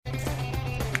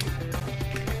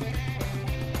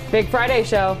Big Friday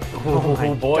show.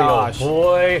 Oh boy, gosh. oh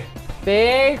boy.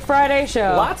 Big Friday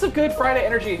show. Lots of good Friday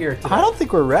energy here today. I don't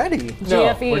think we're ready. No,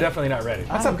 GFE. we're definitely not ready.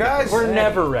 What's up, guys? We're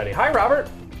never ready. Hi, Robert.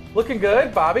 Looking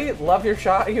good. Bobby, love your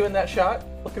shot. You in that shot.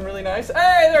 Looking really nice.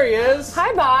 Hey, there he is.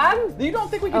 Hi, Bob. You don't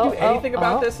think we can do anything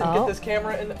about this and get this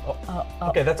camera in?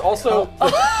 Okay, that's also.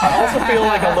 I also feel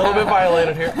like a little bit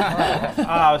violated here.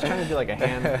 I was trying to do like a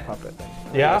hand puppet thing.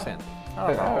 Yeah? All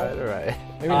right.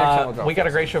 Maybe next time we'll go. We got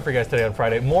a great show for you guys today on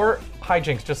Friday. More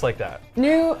hijinks just like that.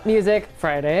 New Music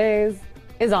Fridays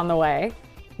is on the way.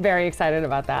 Very excited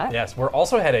about that. Yes, we're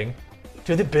also heading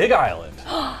to the Big Island,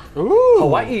 Ooh.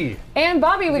 Hawaii. And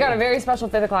Bobby, we got a very special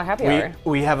 5 o'clock happy hour.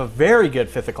 We have a very good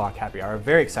 5 o'clock happy hour.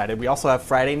 Very excited. We also have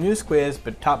Friday news quiz,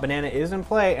 but Top Banana is in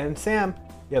play. And Sam,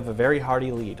 you have a very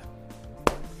hearty lead.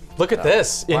 Look at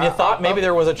this. And you Wow. thought maybe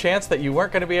there was a chance that you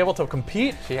weren't going to be able to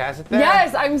compete? She has it there.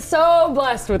 Yes, I'm so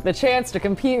blessed with the chance to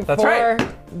compete That's for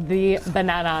right. the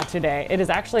banana today. It is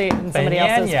actually in somebody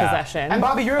else's Banana. possession. And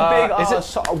Bobby, you're a big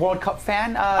is it- World Cup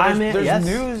fan. Yes. There's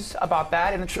news about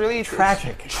that, and it's really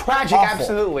Tragic. Tragic, Awful.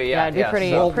 absolutely. Yeah, I'd be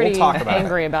pretty, We'll pretty talk about it.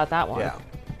 angry about that one. Yeah.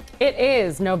 It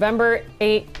is November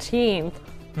 18th,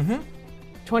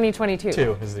 2022.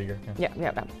 2 is the year. Yeah.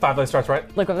 Yeah. 5 lane starts right.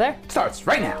 Look over there. Starts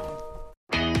right now.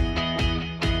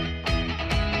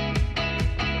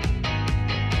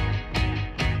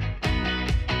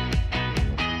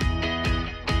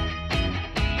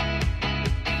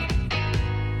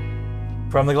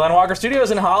 From the Glenn Walker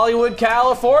Studios in Hollywood,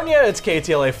 California, it's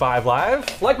KTLA 5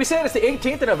 Live. Like we said, it's the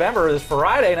 18th of November. It's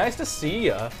Friday. Nice to see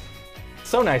you.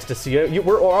 So nice to see you.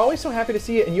 We're always so happy to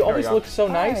see you, and you always go. look so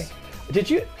nice. Did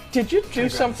you do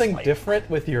something different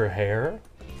with your hair?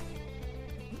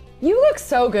 You look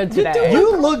so good today.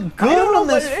 You look good don't know on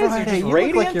this what it is. You're Friday. just You look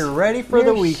radiant. like you're ready for the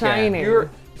You're weekend. shining. You're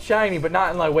shiny, but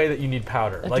not in the way that you need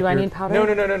powder. Do I you're- need powder?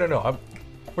 No.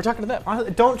 We're talking to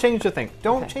them. Don't change the thing.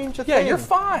 Don't change the Yeah, thing. you're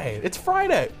fine. It's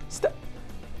Friday.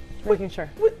 Making sure.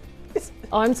 What? It's,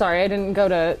 Oh, I'm sorry. I didn't go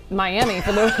to Miami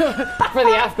for the for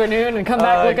the afternoon and come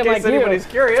back in looking case like you. anybody's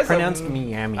curious, Pronounced I'm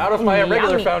Miami. out of my regular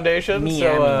Miami. foundation,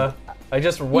 so Miami. I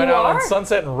just went You out on are?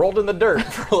 Sunset and rolled in the dirt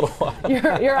for a little while.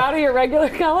 You're out of your regular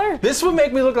color? This would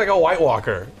make me look like a White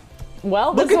Walker.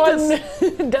 Well, Look this at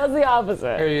one does the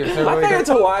opposite. I think it's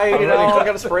Hawaii, you know, I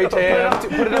got a spray tan.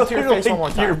 Put it up to your face one more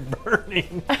You're time.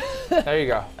 burning. There you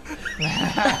go.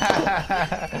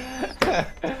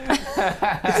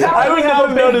 I would have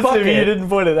big noticed if bucket. you didn't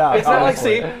point it out. It's not like,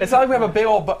 honestly. see, it's not like we have a big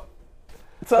old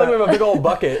it's not like we have a big old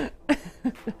bucket.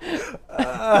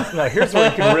 No, here's where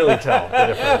you can really tell the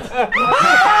difference.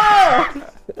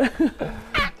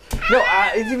 No,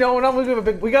 you know, when I'm looking at a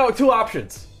big, we got 2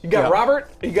 options. You got Yeah. Robert,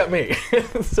 you got me.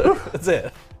 So that's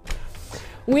it.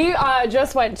 We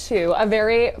just went to a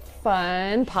very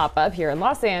fun pop-up here in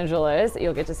Los Angeles.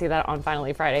 You'll get to see that on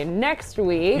Finally Friday next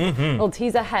week. We'll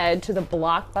tease ahead to the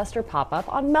Blockbuster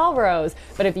pop-up on Melrose.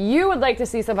 But if you would like to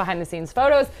see some behind-the-scenes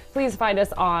photos, please find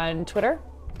us on Twitter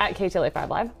at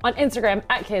KTLA5Live, on Instagram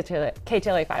at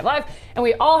KTLA5Live, and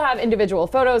we all have individual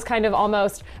photos, kind of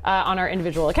almost on our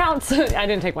individual accounts. I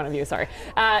didn't take one of you, sorry.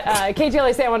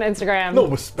 KTLA Sam on Instagram, No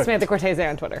respect. Samantha Cortese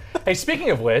on Twitter. Hey,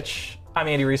 speaking of which, I'm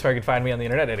Andy Reese. You can find me on the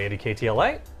internet at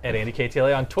AndyKTLA, at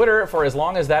AndyKTLA on Twitter for as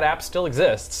long as that app still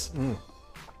exists.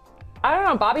 I don't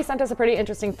know, Bobby sent us a pretty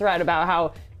interesting thread about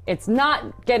how it's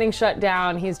not getting shut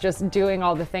down, he's just doing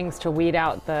all the things to weed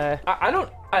out the...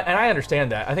 And I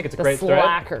understand that. I think it's a The great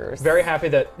slackers. thread. Very happy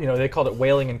that, you know, they called it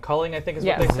whaling and culling, I think is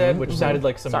Yes. what they said, which sounded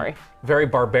like some Sorry. very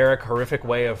barbaric, horrific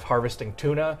way of harvesting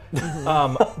tuna.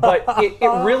 But it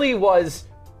really was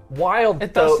wild.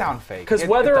 It does sound fake. Because It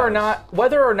whether or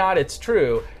does. not it's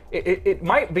true, it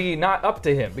might be not up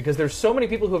to him, because there's so many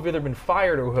people who have either been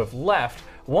fired or who have left.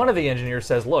 One of the engineers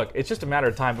says, look, it's just a matter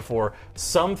of time before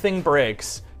something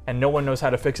breaks and no one knows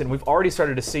how to fix it. And we've already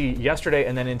started to see yesterday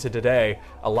and then into today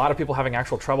a lot of people having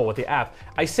actual trouble with the app.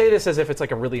 I say this as if it's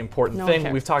like a really important No one thing.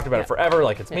 cares. We've talked about it Yeah. forever,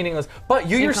 like it's meaningless. But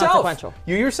you Inconsequential.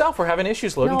 yourself were having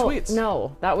issues loading tweets.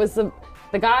 No, that was the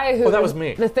guy who... Oh, that was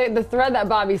me. The thread that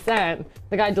Bobby sent,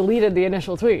 the guy deleted the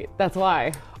initial tweet. That's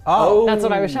why. Oh. That's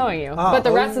what I was showing you. But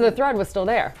the rest of the thread was still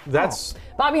there. That's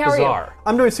Bobby, how are bizarre.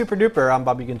 I'm doing super duper. I'm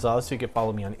Bobby Gonzalez, so you can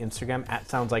follow me on Instagram at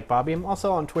Sounds Like Bobby. I'm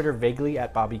also on Twitter vaguely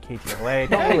at BobbyKTLA.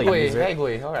 Don't really use it.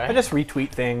 Vaguely, all I right. just retweet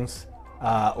things,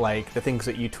 like the things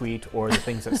that you tweet or the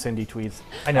things that Cindy tweets.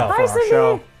 I know. For our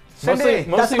show. Mostly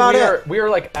That's about it. we are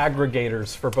like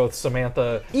aggregators for both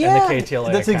Samantha Yeah, and the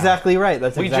KTLA that's account. exactly right.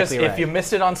 That's We exactly just right. if you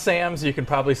missed it on Sam's, you can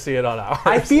probably see it on ours.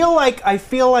 I feel like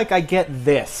I get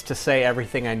this to say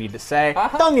everything I need to say.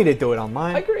 Don't need to do it on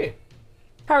mine. I agree.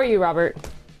 How are you, Robert?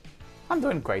 I'm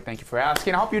doing great. Thank you for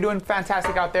asking. I hope you're doing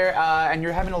fantastic out there, and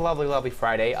you're having a lovely, lovely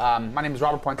Friday. My name is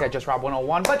Robert Puente at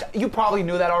JustRob101, but you probably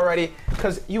knew that already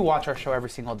because you watch our show every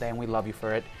single day, and we love you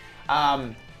for it.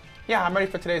 Yeah, I'm ready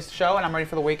for today's show, and I'm ready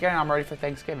for the weekend, and I'm ready for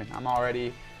Thanksgiving. I'm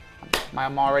already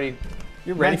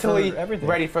You're ready mentally for everything.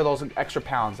 ready for those extra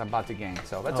pounds I'm about to gain.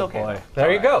 So that's okay. boy.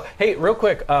 There you go. Hey, real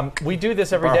quick, we do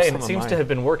this every Borrow day, and it some of seems to mine. have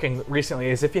been working recently.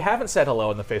 Is if you haven't said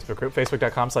hello in the Facebook group,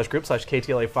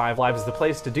 facebook.com/group/KTLA5 Live is the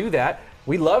place to do that.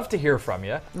 We love to hear from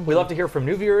you. We love to hear from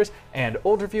new viewers and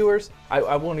older viewers.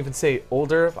 I won't even say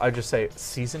older. I just say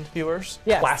seasoned viewers,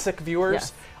 Yes. classic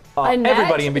viewers, Yes.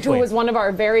 everybody in between. who was one of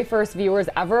our very first viewers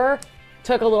ever,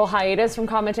 took a little hiatus from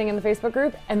commenting in the Facebook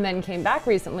group and then came back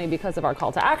recently because of our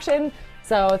call to action.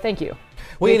 So thank you.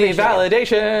 we need appreciate it.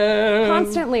 validation.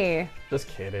 Constantly. Just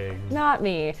kidding. Not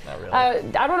me. Not really.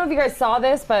 I don't know if you guys saw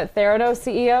this, but Theranos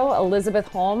CEO Elizabeth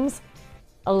Holmes,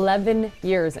 11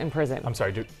 years in prison. I'm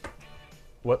sorry, dude.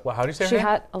 What? How do you say her She name?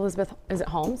 had Elizabeth. Is it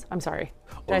Holmes? I'm sorry.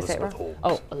 Did I say it Elizabeth wrong?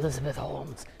 Holmes. Oh, Elizabeth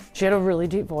Holmes. She had a really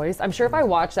deep voice. I'm sure if I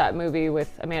watched that movie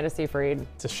with Amanda Seyfried,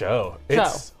 It's a show.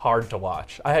 It's hard to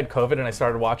watch. I had COVID and I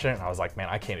started watching it, and I was like, man,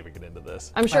 I can't even get into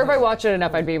this. I'm sure if I watched it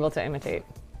enough, I'd be able to imitate.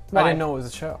 I didn't know it was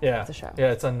a show. Yeah, It's a show.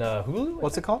 Yeah, it's on Hulu.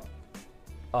 What's it called?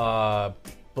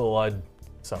 Blood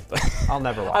something. I'll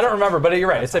never watch I don't it. remember, but you're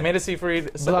right. It's Amanda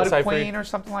Seyfried. Blood Seyfried. Queen or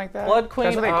something like that. Blood Queen,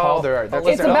 That's what they oh, called her. That's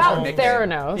It's It's her about nickname.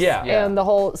 Theranos Yeah. and the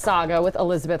whole saga with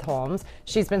Elizabeth Holmes.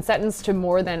 She's been sentenced to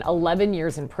more than 11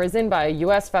 years in prison by a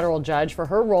U.S. federal judge for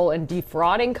her role in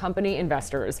defrauding company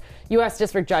investors. U.S.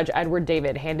 District Judge Edward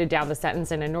David handed down the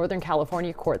sentence in a Northern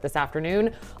California court this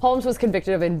afternoon. Holmes was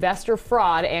convicted of investor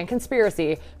fraud and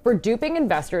conspiracy for duping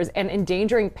investors and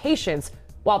endangering patients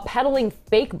while peddling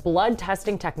fake blood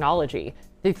testing technology.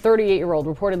 The 38-year-old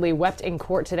reportedly wept in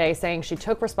court today, saying she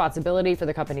took responsibility for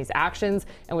the company's actions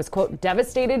and was, quote,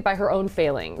 devastated by her own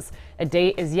failings. A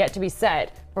date is yet to be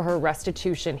set for her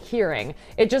restitution hearing.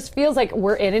 It just feels like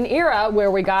we're in an era where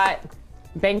we got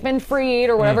Bankman-Fried,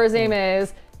 or whatever his name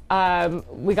is.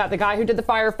 We got the guy who did the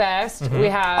Fire Fest. We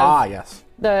have Yes.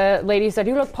 the lady who said,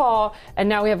 "You look Paul," and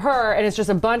now we have her, and it's just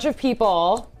a bunch of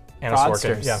people. Anna Sorkin.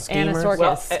 Fraudsters. Yeah. Anna Schemers. Sorkin,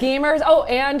 Well, schemers. Oh,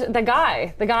 and the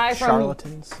guy from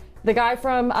Charlatans. the guy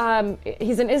from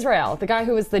he's in Israel. The guy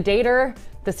who was the dater,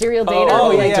 the serial dater.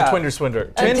 Oh, who, yeah, like, yeah. Twinder Swindler.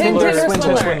 Tinder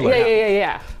Swindler. Swindler.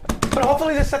 Yeah. But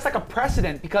hopefully this sets like a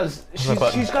precedent because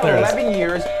button. she's got There it is. 11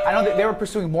 years. I know that they were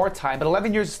pursuing more time, but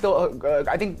 11 years is still,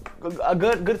 I think, a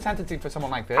good sentencing for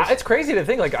someone like this. It's crazy to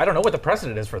think, like, I don't know what the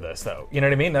precedent is for this, though. You know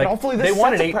what I mean? Like, But hopefully this they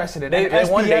wanted sets a precedent. They, and they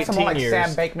wanted SBS, 18 someone like years. Sam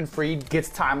Bankman-Fried gets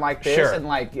time like this, Sure. and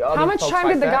like How much time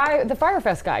did the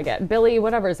Firefest guy get? Billy,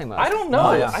 whatever his name was. I don't know.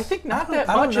 Oh, yeah. I think not that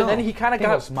I don't much, and then know. he kind of I think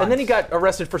it got, was and then he months. got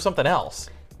arrested for something else.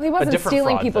 He wasn't different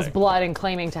stealing fraud people's thing. blood and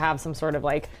claiming to have some sort of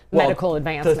like Well, medical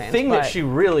advancement. The thing that but- she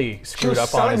really screwed was up on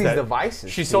selling is these that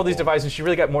devices she to sold these people. devices. She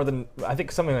really got more than, I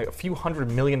think, something like a few $100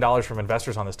 million from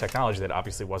investors on this technology that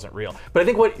obviously wasn't real. But I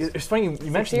think what it's funny you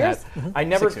mentioned years? that. I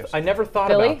never 6 years. I never thought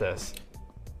Billy? about this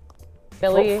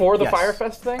Billy, for the Yes.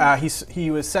 Firefest thing. He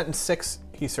was sentenced 6.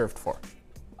 He served 4.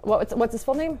 what's his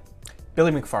full name?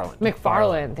 Billy McFarland.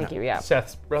 McFarlane. Thank you. Yeah.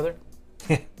 Seth's brother.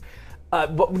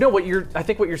 But no, I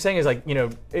think what you're saying is like, you know,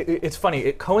 it's funny.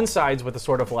 It coincides with the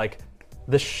sort of like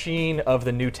the sheen of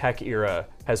the new tech era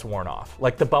has worn off.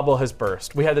 Like the bubble has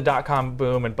burst. We had the dot-com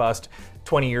boom and bust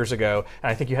 20 years ago,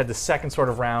 and I think you had the second sort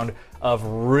of round of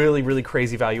really, really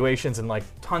crazy valuations and like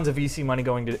tons of VC money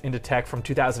going into tech from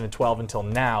 2012 until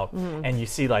now. And you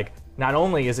see like, not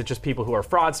only is it just people who are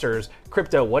fraudsters,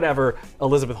 crypto, whatever,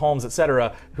 Elizabeth Holmes, et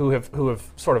cetera, who have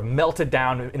sort of melted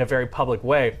down in a very public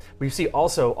way, but you see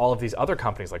also all of these other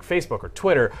companies like Facebook or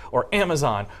Twitter or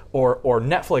Amazon or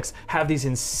Netflix have these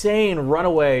insane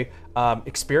runaway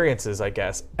experiences, I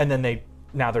guess, and then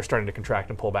now they're starting to contract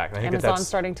and pull back. And I think Amazon's that's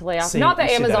starting to lay off. see- Not that you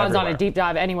see that Amazon's on a everywhere. deep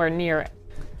dive anywhere near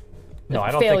No,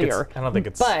 I don't failure. think it's. I don't think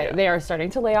it's. But yeah. they are starting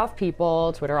to lay off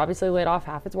people. Twitter obviously laid off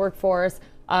half its workforce.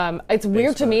 It's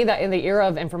weird to me that in the era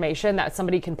of information that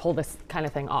somebody can pull this kind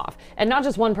of thing off. And not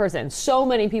just one person. So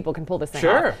many people can pull this thing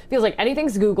Sure. off. Feels like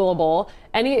anything's Googleable.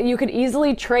 You could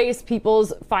easily trace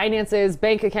people's finances,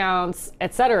 bank accounts,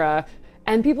 etc.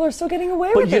 And people are still getting away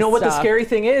with But this you know what the stuff. scary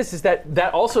thing is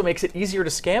that also makes it easier to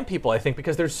scam people, I think,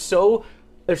 because there's such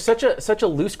a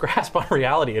loose grasp on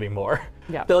reality anymore.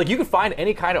 Yeah. That like you can find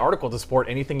any kind of article to support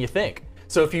anything you think.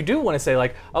 So if you do want to say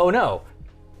like, oh no,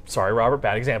 sorry Robert,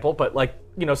 bad example, but like,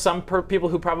 you know, some people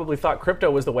who probably thought crypto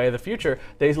was the way of the future,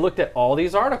 they looked at all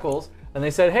these articles and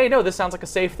they said, hey, no, this sounds like a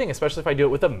safe thing, especially if I do it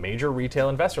with a major retail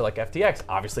investor like FTX.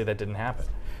 Obviously that didn't happen.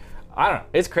 I don't know,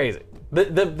 it's crazy.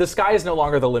 The sky is no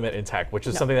longer the limit in tech, which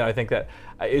is something that I think that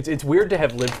it's weird to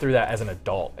have lived through that as an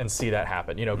adult and see that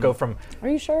happen. You know, go from. Are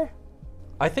you sure?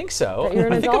 I think so. That you're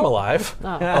an I think I'm adult? alive.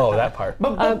 Oh. Oh, that part.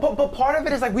 But part of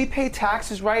it is like we pay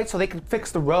taxes, right? So they could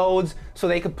fix the roads, so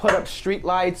they could put up street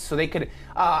lights, so they could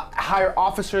hire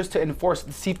officers to enforce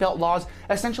the seatbelt laws.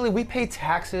 Essentially, we pay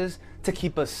taxes to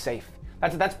keep us safe.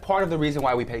 That's part of the reason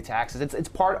why we pay taxes. It's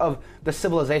part of the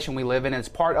civilization we live in. And it's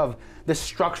part of the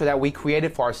structure that we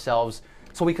created for ourselves,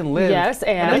 so we can live Yes, in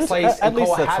and- a place At and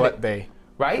least that's cohabit. what they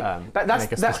Right?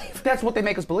 make us believe. That's what they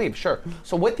make us believe, sure.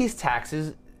 So with these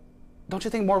taxes, don't you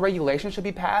think more regulation should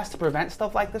be passed to prevent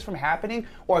stuff like this from happening?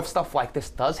 Or if stuff like this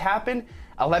does happen,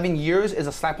 11 years is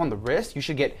a slap on the wrist. You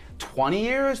should get 20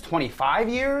 years, 25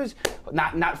 years,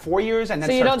 not 4 years, and then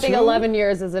So you serve don't think 2? 11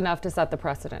 years is enough to set the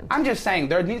precedent? I'm just saying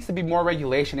there needs to be more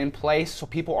regulation in place so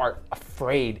people are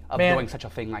afraid of Man, doing such a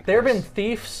thing like There have this. been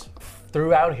thieves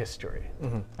throughout history,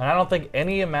 and I don't think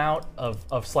any amount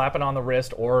of slapping on the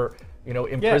wrist or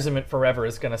imprisonment forever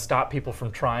is going to stop people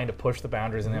from trying to push the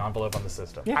boundaries and the envelope on the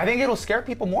system. I think it'll scare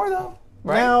people more though.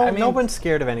 Right? No, I mean, no one's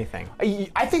scared of anything.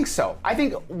 I think so. I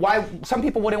think why some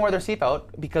people wouldn't wear their seatbelt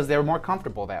because they're more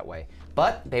comfortable that way.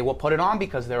 But they will put it on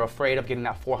because they're afraid of getting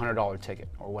that $400 ticket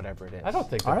or whatever it is. I don't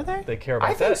think Are they care about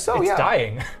I think that. so, It's yeah.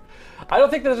 dying. I don't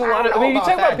think there's a lot of. I don't mean, know you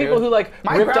talk about that, people dude. who like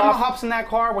My ripped grandma off. hops in that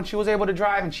car when she was able to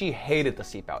drive, and she hated the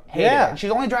seatbelt. Hated Yeah. it. And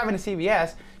she's only driving to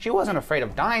CVS. She wasn't afraid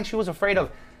of dying. She was afraid of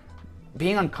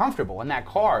being uncomfortable in that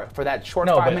car for that short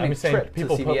No, but 5-minute I'm saying trip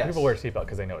people to CVS. people wear seatbelt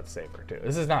because they know it's safer too.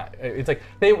 This is not. It's like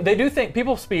they do think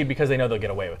people speed because they know they'll get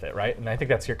away with it, right? And I think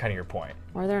that's kind of your point.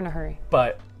 Or they're in a hurry.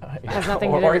 But Has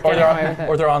nothing to do with getting away with it.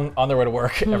 or they're on their way to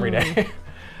work every day,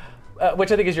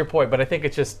 which I think is your point. But I think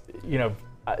it's just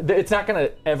it's not going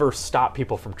to ever stop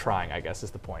people from trying. I guess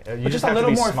is the point. You But just have a to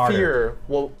little be more smarter. fear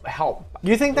will help.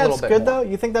 You think a little that's bit good more. though?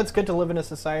 You think that's good to live in a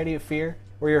society of fear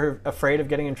where you're afraid of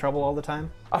getting in trouble all the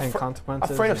time and consequences?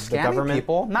 Afraid of the scamming government?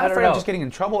 people, I not don't afraid of know. just getting in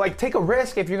trouble. Like take a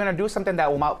risk if you're gonna do something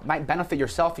that might benefit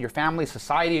yourself, your family,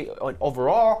 society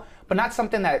overall, but not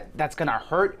something that's gonna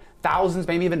hurt thousands,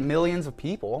 maybe even millions of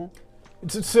people.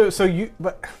 But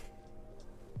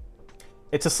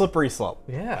it's a slippery slope.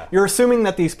 Yeah. You're assuming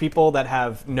that these people that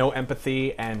have no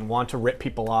empathy and want to rip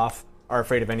people off are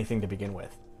afraid of anything to begin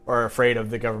with, or are afraid of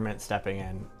the government stepping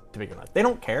in to begin with. They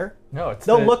don't care. No, it's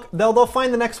They'll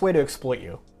find the next way to exploit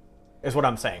you. Is what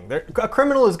I'm saying. A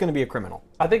criminal is going to be a criminal.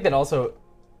 I think that also.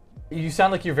 You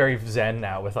sound like you're very zen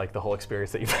now with like the whole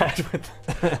experience that you've had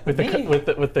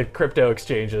with the crypto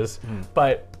exchanges,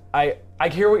 but I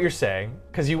hear what you're saying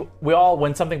because we all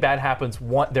when something bad happens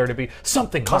want there to be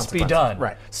something must be Consequences, done,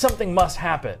 right. Something must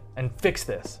happen and fix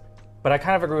this. But I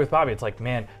kind of agree with Bobby. It's like,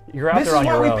 man, you're out This there is on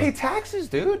why your we own. pay taxes,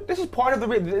 dude. This is part of the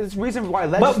reason why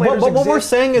But legislators what exist. we're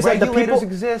saying is that the regulators people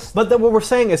exist. But what we're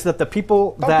saying is that the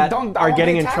people that I are won't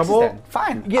getting pay in taxes trouble, then.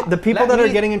 Fine. Yeah, the people Let that are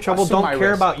me getting in trouble assume don't my care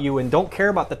risk. about you and don't care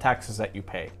about the taxes that you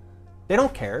pay. They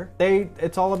don't care.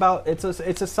 It's all about it's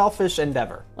a selfish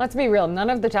endeavor. Let's be real.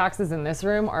 None of the taxes in this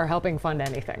room are helping fund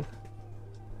anything.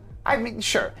 I mean,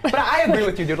 sure, but I agree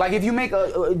with you, dude. Like, if you make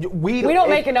weed, We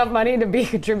don't make enough money to be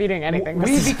contributing anything.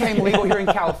 Weed became legal here in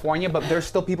California, but there's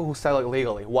still people who sell it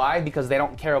legally. Why? Because they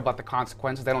don't care about the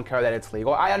consequences. They don't care that it's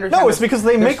legal. I understand. No, it's because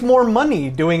they make more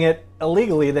money doing it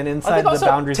illegally than I inside think the also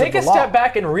boundaries take of a the law. step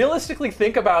back and realistically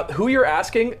think about who you're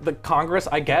asking the Congress,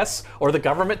 I guess, or the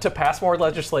government to pass more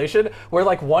legislation. Where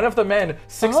like one of the men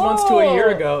 6 months to a year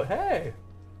ago,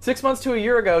 6 months to a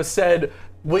year ago said,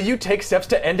 "Will you take steps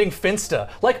to ending Finsta?"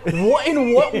 Like, what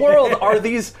in what world are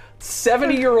these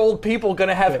 70-year-old people going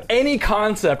to have any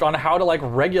concept on how to like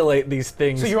regulate these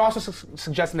things? So you're also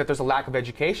suggesting that there's a lack of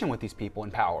education with these people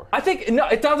in power. I think no,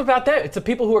 it's not about that. It's the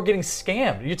people who are getting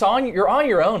scammed. You're on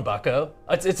your own, Bucko.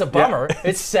 It's a bummer.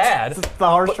 It's sad. It's the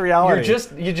harsh reality.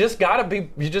 You just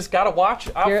gotta watch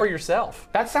out for yourself.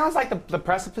 That sounds like the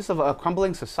precipice of a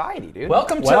crumbling society, dude.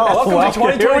 Welcome to Well,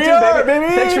 2022, here we are, baby.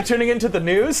 baby. Thanks for tuning into the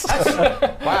news.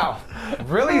 Wow.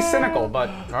 Really cynical, but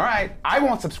all right. I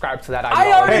won't subscribe to that I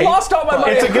ideology. already lost all my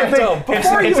money it's in a good crypto thing.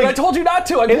 before It's you, a- and I told you not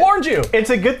to. I warned you. It's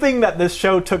a good thing that this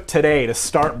show took today to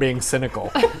start being cynical.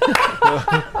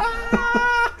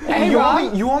 And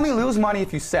you only lose money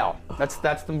if you sell. That's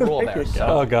the rule there. So,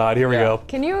 Oh God, here we Yeah. go.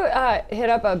 Can you hit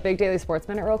up a Big Daily Sports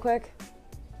Minute real quick?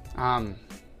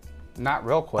 not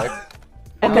real quick.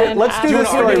 And Okay, then let's do after- this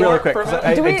story argue really more quick. for a 'cause minute?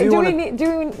 I Do we, do do, wanna- we need,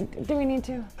 do we need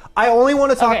to? I only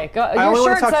want to talk. Okay, go- I your only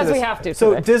wanna shirt talk to says this. we have to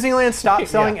So today. Disneyland stopped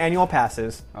selling Yeah. annual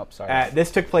passes. Oh, sorry.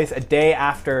 This took place a day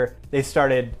after they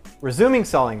started resuming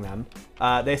selling them.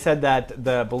 They said that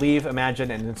the Believe,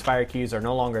 Imagine, and Inspire keys are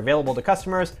no longer available to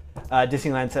customers.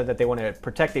 Disneyland said that they want to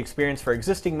protect the experience for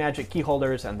existing Magic key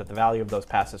holders and that the value of those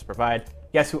passes provide.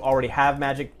 Guests who already have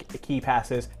Magic key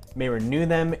passes may renew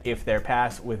them if their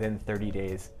pass is within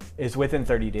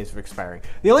 30 days of expiring.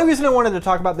 The only reason I wanted to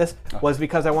talk about this was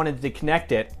because I wanted to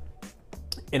connect it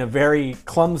in a very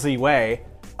clumsy way.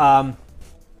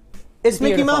 It's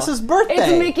Mickey Beautiful. Mouse's birthday.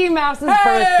 It's Mickey Mouse's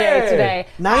birthday today.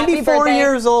 94 Happy birthday.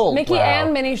 years old. Mickey Wow.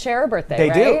 and Minnie share a birthday, They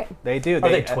right? do. They do. Are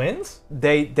they twins?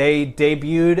 They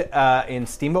debuted in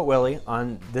Steamboat Willie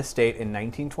on this date in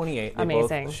 1928. They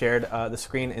Amazing. both shared the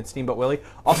screen in Steamboat Willie.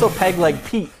 Also Peg Leg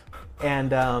Pete.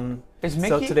 And Is so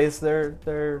Mickey- today's their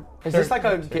Is this like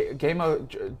a Game of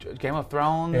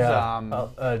Thrones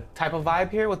type of vibe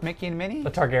here with Mickey and Minnie?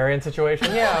 A Targaryen situation?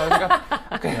 Yeah.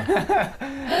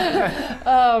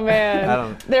 Oh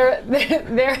man, they're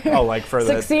like for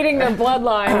the- succeeding their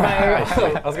bloodline by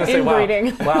I was gonna say,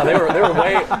 inbreeding. wow, they were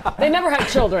way. They never had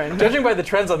children. Judging by the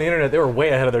trends on the internet, they were way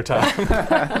ahead of their time.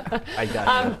 I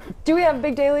got you. Do we have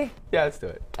Big Daily? Yeah, let's do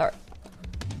it. All right.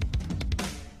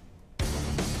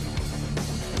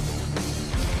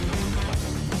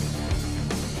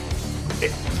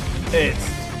 It's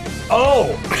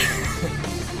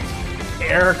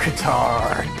Air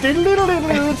Qatar.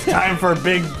 It's time for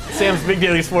Sam's Big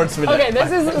Daily Sports Minute. Okay,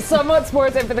 this is somewhat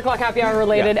sports and 5 o'clock happy hour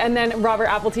related, and then Robert,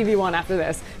 Apple TV 1 after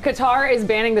this. Qatar is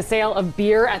banning the sale of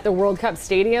beer at the World Cup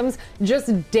stadiums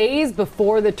just days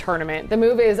before the tournament. The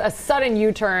move is a sudden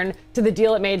U-turn to the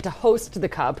deal it made to host the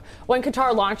Cup. When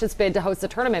Qatar launched its bid to host the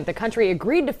tournament, the country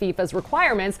agreed to FIFA's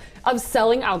requirements of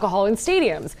selling alcohol in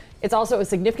stadiums. It's also a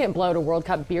significant blow to World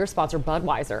Cup beer sponsor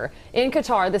Budweiser. In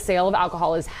Qatar, the sale of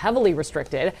alcohol is heavily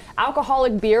restricted.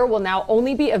 Alcoholic beer will now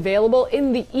only be available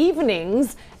in the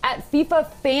evenings at FIFA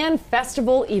fan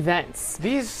festival events.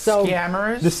 These So-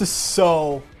 scammers. This is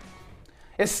so.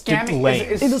 is scamming. lame.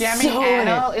 Is It is scamming so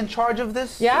Anna lame. in charge of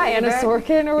this? Yeah, Anna event?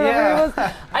 Sorkin or whatever Yeah. it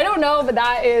was. I don't know, but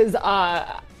that is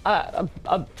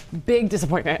a big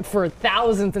disappointment for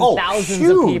thousands and thousands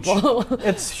of people.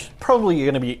 It's probably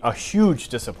going to be a huge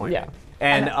disappointment. Yeah.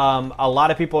 And a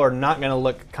lot of people are not going to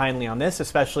look kindly on this,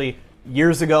 especially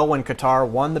years ago when Qatar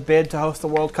won the bid to host the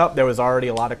World Cup. There was already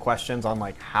a lot of questions on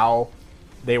like how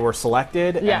they were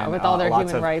selected. Yeah, and, with all their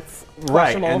lots human of- rights. Right,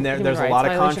 questionable and human there's a rights lot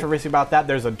of violation. controversy about that.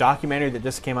 There's a documentary that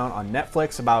just came out on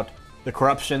Netflix about the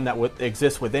corruption that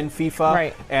exists within FIFA.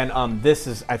 Right. And this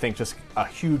is, I think, just a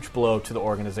huge blow to the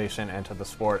organization and to the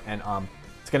sport. And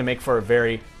it's going to make for a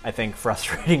very, I think,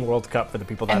 frustrating World Cup for the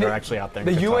people that And are actually out there.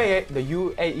 The in Qatar.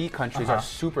 UAE countries are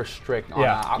super strict on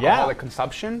Yeah. alcoholic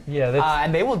consumption. Yeah, that's-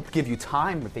 and they will give you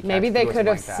time if they catch Maybe you they doing could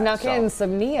have something like that, snuck in so.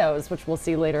 some Neos, which we'll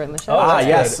see later in the show. That's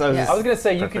yes. good. Yes. I was going to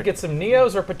say you could Perfect. get some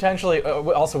Neos or potentially.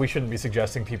 Also, we shouldn't be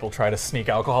suggesting people try to sneak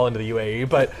alcohol into the UAE,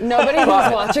 but Nobody who's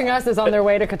watching us is on their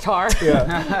way to Qatar.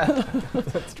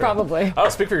 Probably. oh,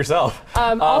 speak for yourself.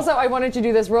 Also, I wanted to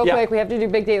do this real yeah. quick. We have to do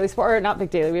Big Daily Sport, or not Big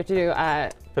Daily. We have to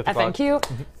do Fifth o'clock. FNQ.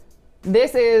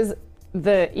 This is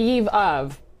the eve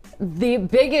of the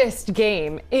biggest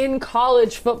game in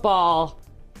college football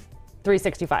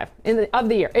 365 of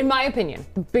the year, in my opinion,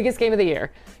 the biggest game of the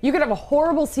year. You could have a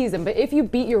horrible season, but if you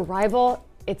beat your rival,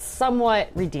 it's somewhat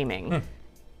redeeming.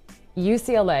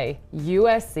 UCLA,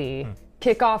 USC,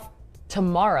 kickoff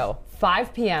tomorrow,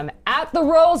 5 p.m. at the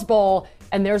Rose Bowl,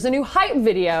 and there's a new hype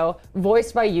video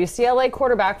voiced by UCLA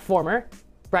quarterback former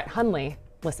Brett Hundley.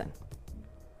 Listen.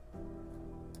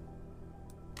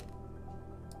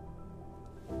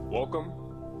 Welcome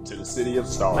to the City of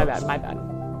Stars. My bad, my bad.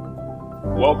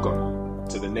 Welcome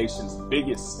to the nation's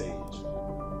biggest stage,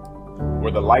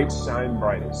 where the lights shine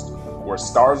brightest, where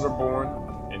stars are born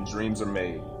and dreams are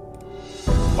made.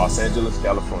 Los Angeles,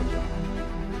 California.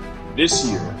 This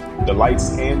year, the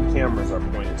lights and cameras are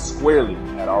pointed squarely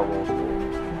at our Rose Bowl,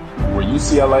 where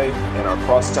UCLA and our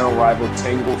crosstown rival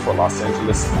tangle for Los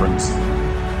Angeles supremacy.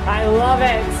 I love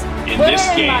it. In Put this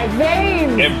it in game, my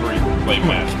veins. Every play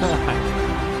matters.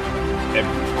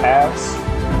 Every pass,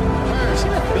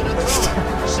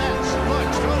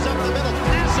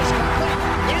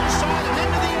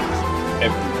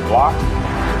 every block,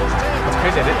 That's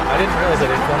crazy. I didn't realize I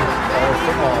didn't film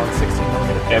football on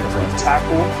 16mm. every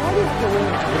tackle,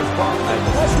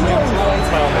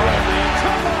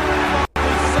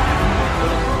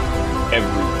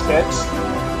 every catch,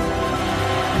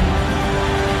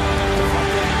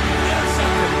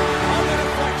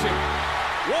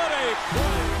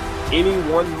 any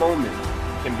one moment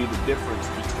can be the difference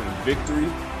between victory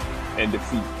and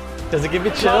defeat. Does it give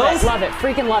you Love chills? it, love it,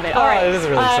 freaking love it. All right, it is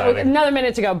really exciting. Another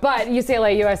minute to go, but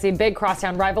UCLA USC big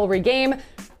crosstown rivalry game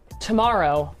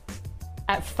tomorrow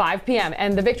at 5 p.m.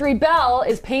 And the victory bell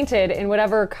is painted in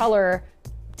whatever color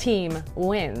team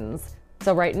wins.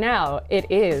 So right now, it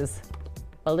is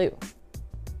blue.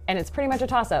 And it's pretty much a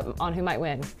toss-up on who might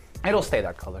win. It'll stay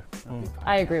that color.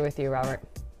 I agree with you, Robert.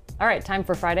 All right, time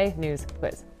for Friday News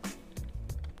Quiz.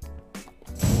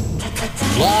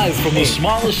 Live from the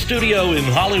smallest studio in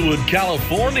Hollywood,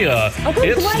 California,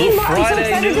 it's Glenn the and Mark. I'm so Friday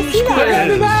excited to News see that.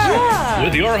 Quiz Yeah.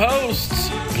 with your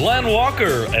hosts, Glenn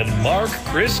Walker and Mark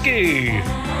Kriske.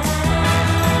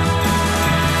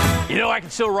 You know, I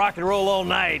can still rock and roll all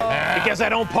night because I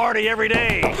don't party every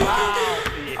day.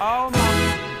 Oh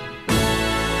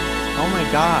my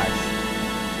gosh.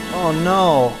 Oh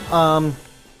no.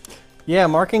 Yeah,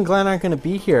 Mark and Glenn aren't going to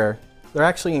be here. They're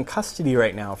actually in custody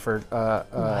right now for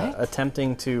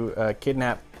attempting to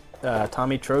kidnap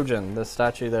Tommy Trojan, the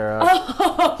statue there.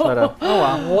 Oh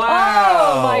wow.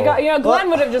 Wow. Oh my God! You know, Glenn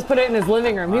would have just put it in his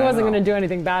living room. He wasn't going to do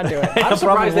anything bad to it. I'm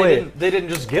surprised Probably. they didn't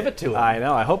just give it to him. I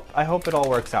know. I hope it all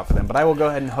works out for them. But I will go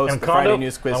ahead and host And the Condo? Friday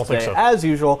News Quiz I don't think today, so. as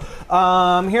usual.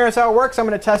 Here's how it works. I'm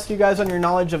going to test you guys on your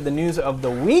knowledge of the news of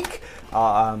the week.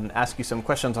 Ask you some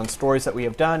questions on stories that we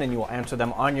have done, and you will answer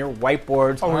them on your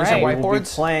whiteboards. Oh, we're using We will be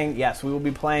whiteboards? playing. Yes, we will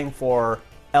be playing for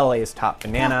LA's Top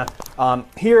Banana.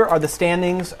 Here are the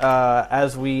standings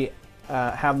as we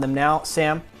have them now.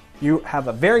 Sam, you have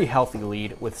a very healthy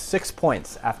lead with 6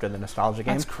 points after the nostalgia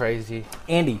game. That's crazy.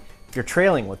 Andy, you're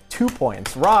trailing with 2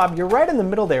 points. Rob, you're right in the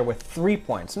middle there with 3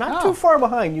 points. Not too far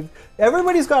behind.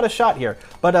 Everybody's got a shot here.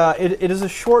 But it is a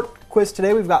short quiz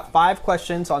today. We've got 5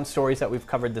 questions on stories that we've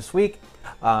covered this week.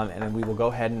 And then we will go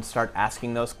ahead and start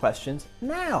asking those questions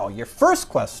now. Your first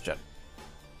question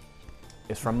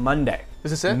is from Monday.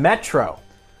 Is this it? Metro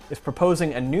is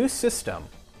proposing a new system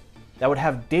that would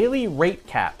have daily rate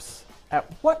caps. At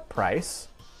what price?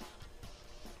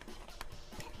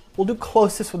 We'll do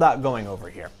closest without going over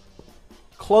here.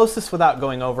 Closest without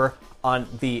going over on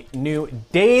the new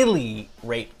daily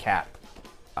rate cap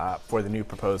for the new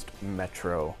proposed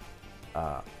Metro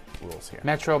rules here.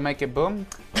 Metro, make it boom.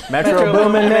 Metro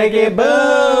boom and make it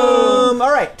boom!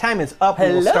 All right, time is up.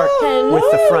 We will start with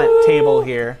the front table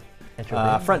here.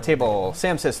 Front table,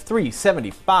 Sam says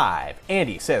 $3.75.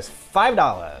 Andy says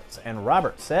 $5. And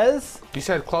Robert says... You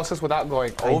said closest without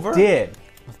going over? I did.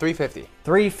 $3.50.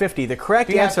 $3.50. The correct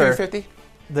Do you have answer... $3.50?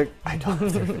 I don't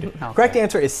have $3.50. Okay. Correct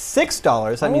answer is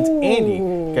 $6. That means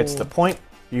Andy gets the point.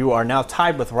 You are now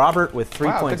tied with Robert with 3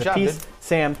 Wow, points good job, apiece. dude.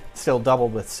 Sam still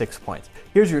doubled with 6 points.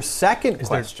 Here's your second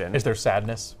question. Is there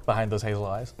sadness behind those hazel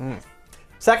eyes?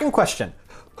 Second question.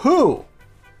 Who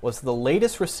was the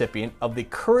latest recipient of the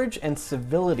Courage and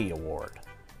Civility Award?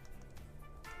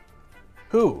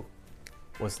 Who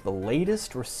was the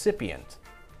latest recipient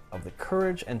of the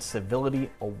Courage and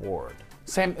Civility Award?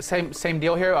 Same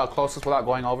deal here. Closest without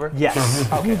going over. Yes.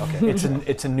 Okay.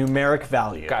 It's a numeric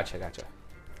value. Gotcha.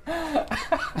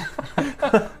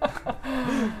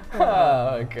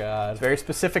 Oh, God. Very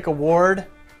specific award.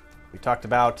 We talked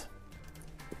about.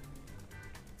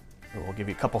 We'll give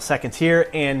you a couple seconds here,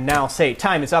 and now say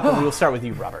time is up, and we will start with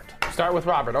you, Robert. Start with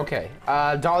Robert. Okay.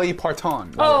 Dolly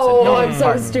Parton. Oh, I'm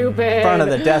so stupid. In front of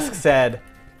the desk said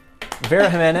Vera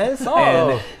Jimenez and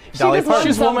Dolly just won Parton.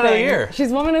 She's Woman of the something. Year.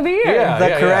 She's Woman of the Year. Yeah.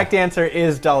 The correct answer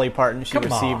is Dolly Parton. She Come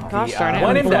received on. Gosh the, darn it, When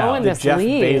I'm in doubt, blowing the this Jeff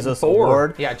lead. Bezos Four.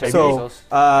 Award. Yeah, Jeff so,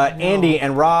 Andy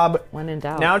and Rob When in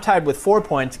doubt. now tied with 4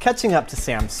 points, catching up to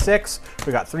Sam 6.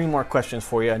 We got 3 more questions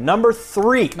for you. Number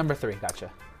 3. Number 3.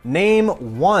 Gotcha. Name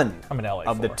one I'm an LA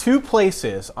of the for. 2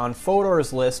 places on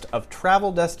Fodor's list of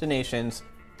travel destinations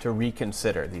to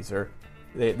reconsider. These are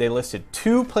they listed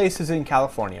 2 places in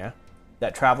California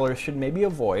that travelers should maybe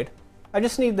avoid. I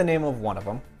just need the name of one of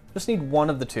them. Just need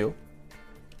one of the 2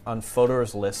 on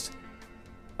Fodor's list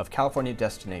of California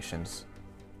destinations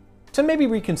to maybe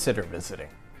reconsider visiting.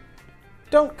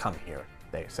 Don't come here,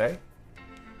 they say,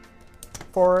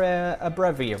 for a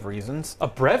brevy of reasons. A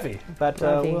brevy. But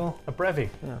Brevy. we'll A brevy.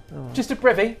 Just a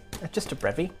brevy. just a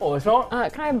brevy. Oh, it's not.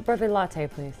 Can I have a brevy latte,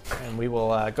 please? And we will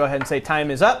go ahead and say time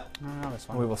is up. This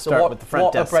We one. will start with the front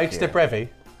what desk breaks here. the brevy?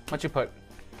 What you put?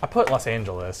 I put Los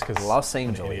Angeles because Los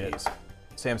idiot. Angeles.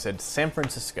 Sam said San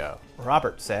Francisco.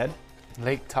 Robert said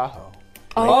Lake Tahoe.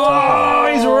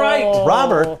 Oh, he's right.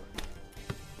 Robert.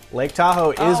 Lake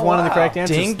Tahoe is one of the correct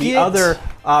answers. Dang The it. other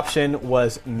option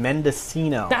was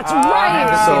Mendocino. That's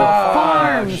right. So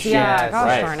Farms. Yeah. yes. Gosh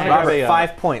right, darn it. Robert,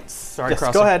 5 points. Sorry, Yes,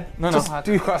 Crosser. go ahead. No. Just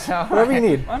do Cross out. whatever you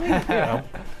need. I mean,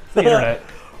 the internet.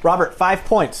 Robert, 5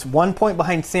 points. 1 point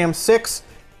behind Sam, 6.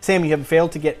 Sam, you haven't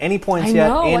failed to get any points I yet.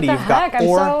 know. Andy, what the you've heck? got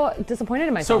 4. I'm so disappointed in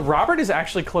So myself. Robert is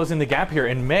actually closing the gap here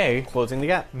in May. Closing the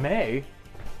gap. May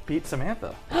beat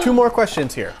Samantha. 2 more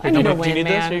questions here. I need to Do you win, need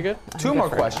this? man. Are you good? Two more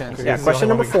questions. Yeah, the question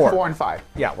only number one we 4. 4 and 5.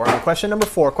 Yeah, we're on question number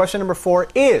 4. Question number 4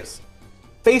 is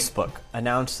Facebook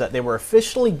announced that they were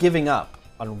officially giving up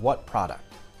on what product?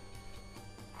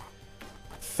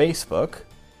 Facebook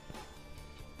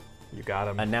You got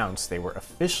him. announced they were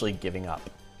officially giving up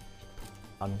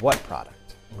on what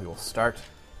product? We will start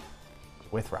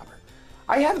with Robert.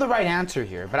 I have the right answer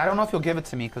here, but I don't know if you'll give it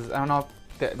to me because I don't know if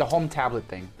the home tablet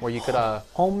thing where you could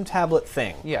Home tablet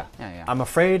thing. yeah. I'm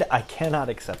afraid I cannot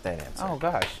accept that answer. Oh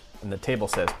gosh. And the table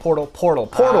says Portal is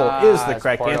the it's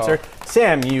correct Portal. answer.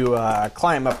 Sam, you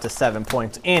climb up to 7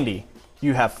 points. Andy,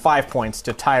 you have 5 points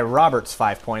to tie Robert's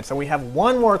 5 points. And we have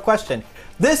one more question.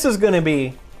 This is going to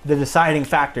be the deciding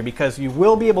factor because you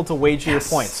will be able to wager your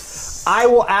points. I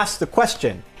will ask the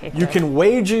question. You can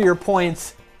wager your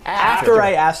points after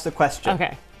I ask the question.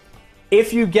 Okay.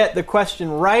 If you get the question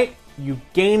right, you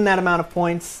gain that amount of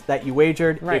points that you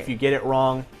wagered. Right. If you get it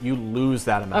wrong, you lose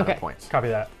that amount Okay. of points. Copy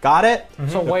that. Got it?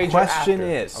 So The wager question after.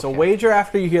 is, so Okay. wager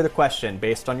after you hear the question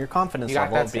based on your confidence You got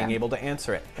level that, of being Sam? able to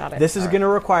answer it. Got it. This is going to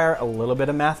require a little bit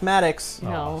of mathematics.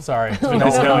 No. Sorry. It's been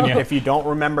nice knowing you. If you don't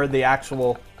remember the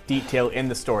actual detail in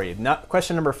the story.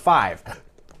 Question number 5.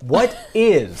 What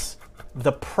is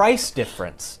the price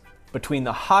difference between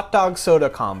the hot dog soda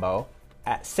combo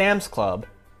at Sam's Club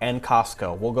and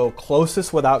Costco? We'll go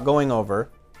closest without going over.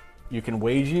 You can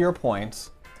wager your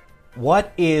points.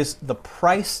 What is the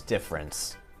price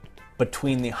difference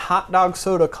between the hot dog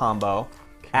soda combo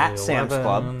at Sam's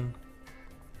Club 11.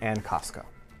 and Costco?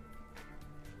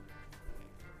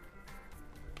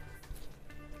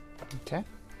 Okay.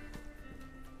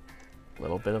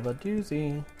 Little bit of a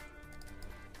doozy.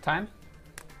 Time.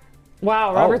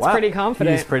 Wow, Robert's pretty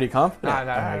confident. He's pretty confident.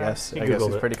 No, I guess Googled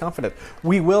he's it. pretty confident.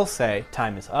 We will say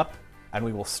time is up, and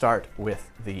we will start with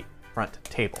the front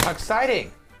table.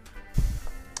 Exciting.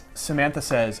 Samantha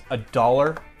says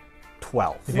 $1.12.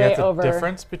 You think that's the over.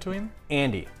 difference between?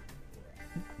 Andy,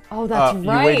 Oh, that's you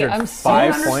right. wagered I'm so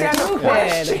 5 stupid. points. Wait, how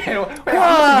much did you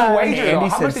wager? Andy How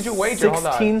said much did you wager? Hold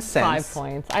on. 16 cents. 5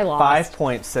 points. I lost. 5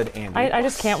 points said Andy. I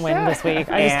just can't win this week.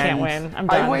 I just can't And win. I'm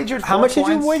I done. wagered 4 How much points.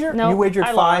 did you wager? No, you wagered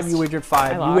I 5. lost. You wagered I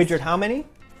 5. You lost. wagered how many?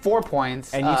 4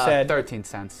 points. And you said- 13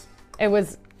 cents. It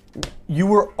was. You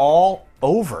were all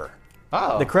over.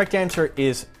 Oh. The correct answer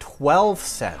is 12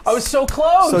 cents. I was so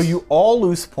close. So you all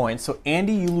lose points. So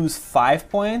Andy, you lose 5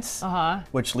 points, Uh-huh.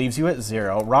 which leaves you at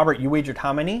 0. Robert, you wagered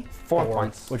how many? 4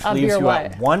 points. Which Of leaves your you what?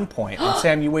 at 1 point. And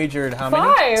Sam, you wagered how many?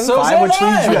 5. So 5, said which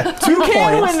leaves you I. at 2 You points.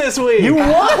 can win this week. You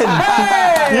won.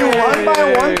 You won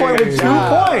by 1 point with 2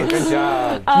 points. Good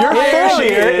job. Your There she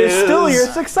failure is still is. your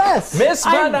success. Miss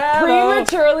I Banana.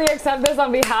 prematurely accept this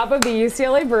on behalf of the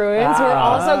UCLA Bruins, who are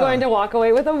also going to walk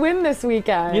away with a win this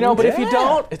weekend. You know, but if you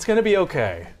don't, it's gonna be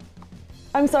okay.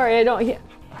 I'm sorry, I don't hear.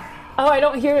 Oh, I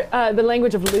don't hear the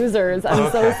language of losers.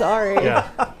 I'm so sorry. Yeah.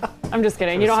 I'm just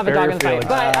kidding. You don't have a spare dog in the your fight.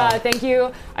 feelings. But thank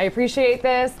you. I appreciate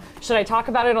this. Should I talk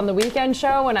about it on the weekend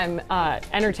show when I'm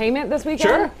entertainment this weekend?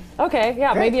 Sure. Okay,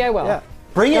 yeah, maybe I will. Yeah.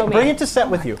 Bring Show it. me. Bring it to set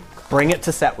with you. Bring it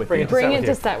to set with you. Bring it with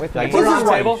to you. set with me. Like, Put it this on is the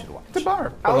why table. you should watch. It's a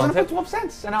bummer. I was gonna put 12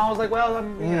 cents, and I was like, well,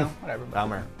 you know, whatever.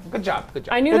 Bummer. Good job. Good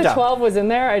job. I knew Good the job. 12 was in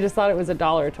there. I just thought it was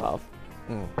 $1.12.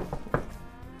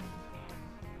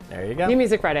 There you go. New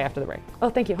Music Friday after the break. Oh,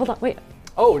 thank you. Hold on. Wait.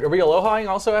 Oh, are we alohaing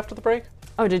also after the break?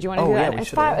 Oh, did you want to Oh, do yeah, that? we It's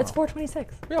should 5. aloha. It's 4:26.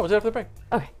 Yeah, was it after the break?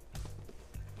 Okay.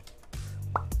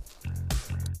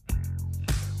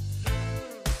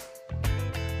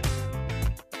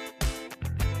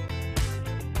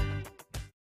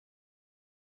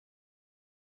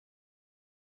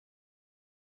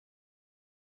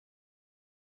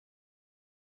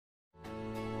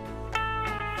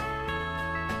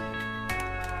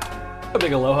 A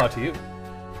big aloha to you.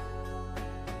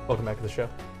 Welcome back to the show.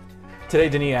 Today,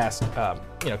 Denise asked,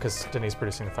 because Denise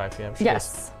producing at 5 p.m. she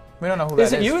Yes. We don't know who that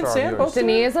Is is. it you and for our Sam viewers. both?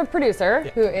 Denise is a producer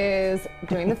who is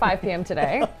doing the 5 p.m.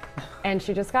 today, and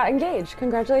she just got engaged.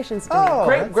 Congratulations, Denise. Oh,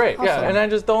 Great, that's great. Yeah, awesome. and I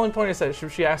just, the only point is that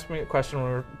she asked me a question when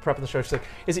we were prepping the show. She's like,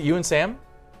 is it you and Sam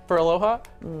for aloha?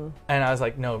 And I was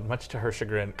like, no, much to her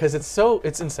chagrin, because it's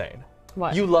insane.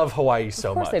 What? You love Hawaii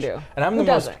so much. course I do. And I'm Who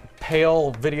the most doesn't?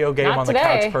 pale video game Not on the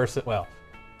today. couch person. Well,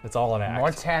 it's all an act.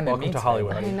 More tan than Welcome me to today,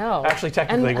 Hollywood. buddy. I know. Actually,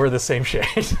 technically, And- we're the same shade.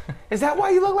 Is that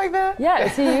why you look like that?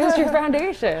 Yes, he used your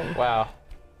foundation. Wow.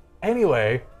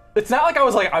 Anyway, it's not like I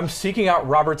was like, I'm seeking out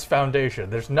Robert's foundation.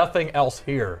 There's nothing else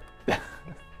here.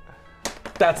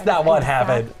 That's not what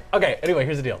happened. Okay, anyway,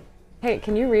 here's the deal. Hey,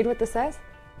 can you read what this says?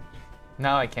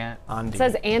 No, I can't. Andy. It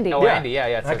says Andy. Oh, Andy, yeah.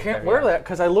 it I says can't there, wear yeah. that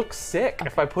because I look sick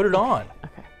if I put it on.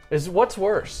 Okay. What's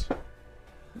worse?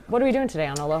 What are we doing today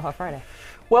on Aloha Friday?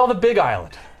 Well, the Big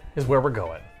Island is where we're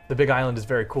going. The Big Island is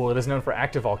very cool. It is known for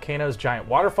active volcanoes, giant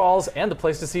waterfalls, and the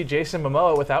place to see Jason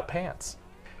Momoa without pants.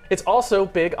 It's also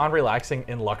big on relaxing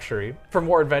in luxury. For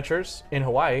more adventures in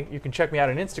Hawaii, you can check me out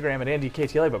on Instagram at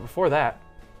AndyKTLA, but before that,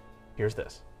 here's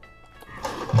this.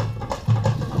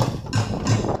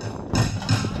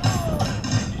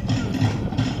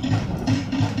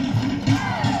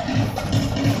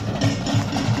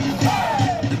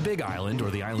 Big Island, or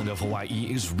the island of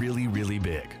Hawaii, is really, really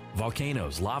big.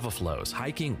 Volcanoes, lava flows,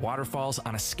 hiking, waterfalls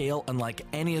on a scale unlike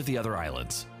any of the other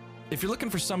islands. If you're looking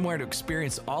for somewhere to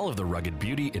experience all of the rugged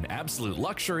beauty in absolute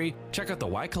luxury, check out the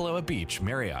Waikoloa Beach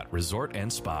Marriott Resort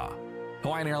and Spa.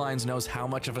 Hawaiian Airlines knows how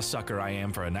much of a sucker I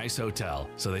am for a nice hotel,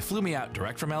 so they flew me out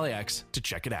direct from LAX to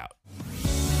check it out.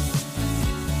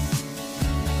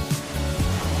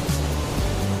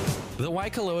 The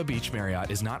Waikoloa Beach Marriott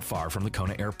is not far from the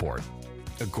Kona Airport,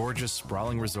 a gorgeous,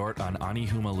 sprawling resort on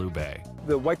Anihumalu Bay.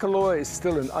 The Waikoloa is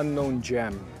still an unknown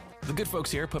gem. The good folks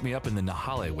here put me up in the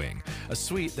Nahale Wing, a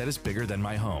suite that is bigger than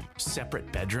my home.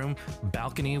 Separate bedroom,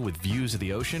 balcony with views of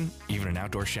the ocean, even an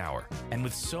outdoor shower. And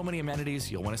with so many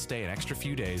amenities, you'll want to stay an extra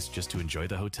few days just to enjoy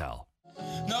the hotel.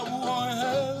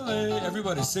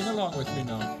 Everybody sing along with me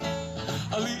now.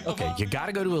 Okay, you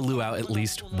gotta go to a luau at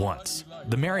least once.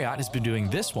 The Marriott has been doing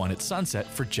this one at sunset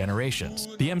for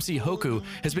generations. The MC Hoku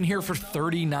has been here for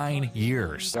 39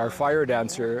 years. Our fire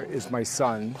dancer is my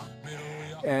son,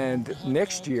 and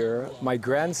next year my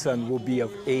grandson will be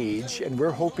of age, and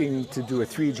we're hoping to do a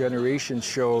 3-generation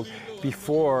show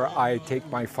before I take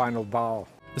my final bow.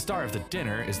 The star of the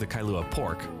dinner is the kailua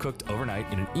pork, cooked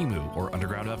overnight in an imu or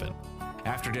underground oven.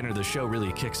 After dinner, the show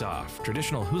really kicks off.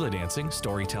 Traditional hula dancing,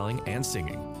 storytelling, and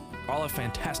singing. All a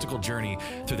fantastical journey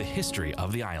through the history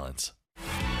of the islands.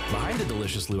 Behind the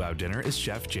delicious luau dinner is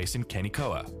Chef Jason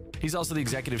Kenikoa. He's also the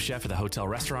executive chef at the hotel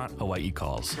restaurant Hawaii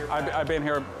Calls. I've been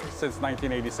here since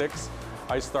 1986.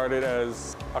 I started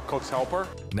as a cook's helper.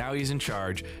 Now he's in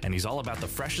charge, and he's all about the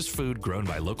freshest food grown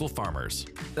by local farmers.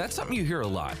 That's something you hear a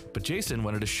lot, but Jason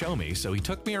wanted to show me, so he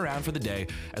took me around for the day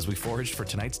as we foraged for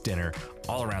tonight's dinner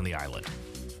all around the island.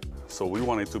 So we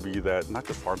wanted to be that, not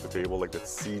just farm to table, like that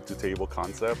seed to table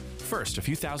concept. First, a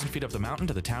few thousand feet up the mountain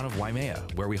to the town of Waimea,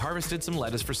 where we harvested some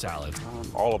lettuce for salads.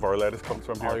 All of our lettuce comes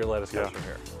from here. All your lettuce comes from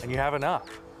here. And you have enough.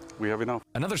 We have enough.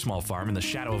 Another small farm in the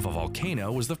shadow of a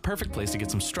volcano was the perfect place to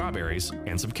get some strawberries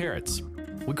and some carrots.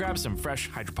 We grabbed some fresh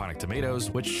hydroponic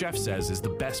tomatoes, which Chef says is the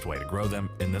best way to grow them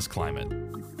in this climate.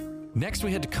 Next,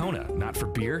 we head to Kona, not for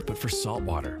beer, but for salt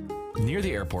water. Near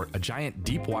the airport, a giant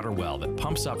deep water well that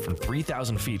pumps up from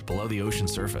 3,000 feet below the ocean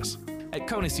surface. At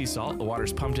Kona Sea Salt, the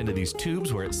water's pumped into these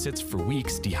tubes where it sits for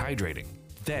weeks dehydrating.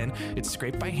 Then, it's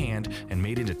scraped by hand and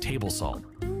made into table salt.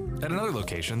 At another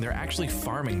location, they're actually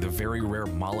farming the very rare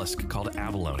mollusk called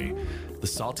abalone. The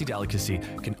salty delicacy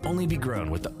can only be grown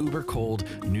with the uber-cold,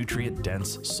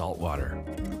 nutrient-dense salt water.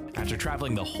 After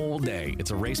traveling the whole day,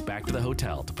 it's a race back to the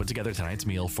hotel to put together tonight's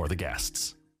meal for the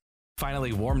guests.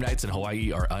 Finally, warm nights in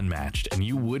Hawaii are unmatched, and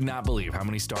you would not believe how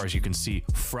many stars you can see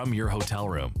from your hotel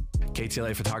room.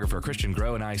 KTLA photographer Christian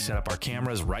Groh and I set up our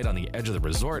cameras right on the edge of the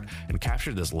resort and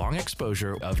captured this long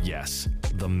exposure of, yes,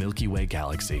 the Milky Way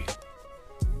galaxy.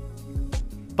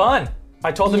 Fun.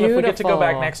 I told them if we get to go back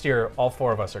Beautiful. next year, all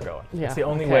 4 of us are going. Yeah, It's the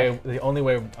only okay. way. The only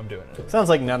way I'm doing it. Sounds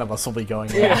like none of us will be going.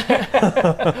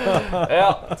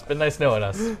 Yeah, it's been nice knowing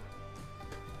us.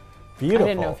 Beautiful. I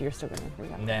didn't know if you were still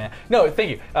going. Nah. No,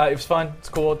 thank you. It was fun. It's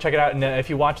cool. Check it out. And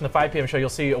if you watch in the 5 p.m. show, you'll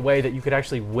see a way that you could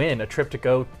actually win a trip to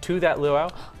go to that luau,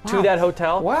 to that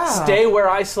hotel. Wow. Stay where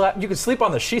I slept. You could sleep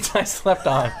on the sheets I slept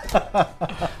on.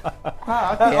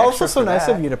 Wow, okay, Also, extra so for nice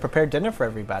that. of you to prepare dinner for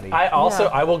everybody. I also, Yeah.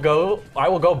 I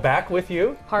will go back with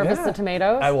you. Harvest the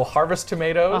tomatoes. I will harvest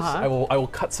tomatoes. Uh-huh. I will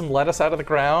cut some lettuce out of the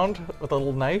ground with a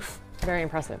little knife. Very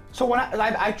impressive. So when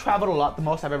I traveled a lot, the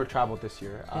most I've ever traveled this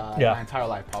year, Yeah. my entire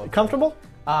life probably. Comfortable?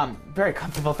 Very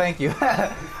comfortable, thank you.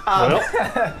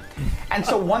 Well. And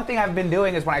so one thing I've been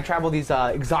doing is when I travel these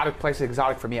exotic places,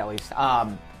 exotic for me at least,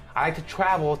 I like to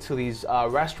travel to these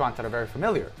restaurants that are very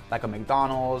familiar, like a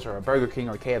McDonald's or a Burger King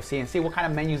or a KFC, and see what kind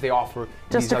of menus they offer in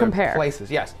Just these to other compare.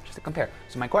 places. Yes, just to compare.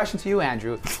 So my question to you,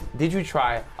 Andrew, did you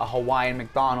try a Hawaiian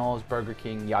McDonald's, Burger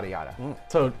King, yada yada?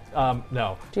 So,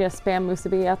 no. Do you have spam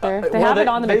musubi out there? They Well, have it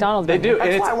on the McDonald's They menu. do. That's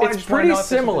And why I wanted it's to just wanna pretty know if this is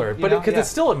similar, the- but you know, because yeah. it's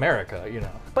still America, you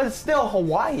know. But it's still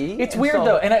Hawaii. It's and weird so-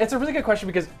 though, and it's a really good question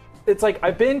because it's like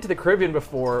I've been to the Caribbean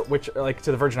before, which like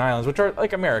to the Virgin Islands, which are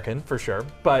like American for sure,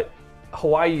 but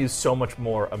Hawaii is so much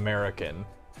more American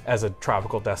as a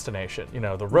tropical destination. You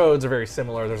know, the roads are very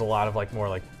similar. There's a lot of like more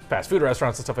like fast food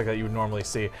restaurants and stuff like that you would normally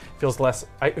see. It feels less.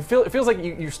 It feels like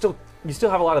you still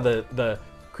have a lot of the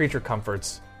creature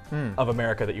comforts of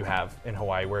America that you have in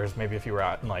Hawaii. Whereas maybe if you were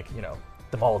out in like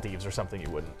the Maldives or something, you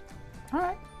wouldn't. All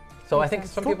right. So I think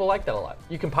some people like that a lot.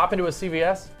 You can pop into a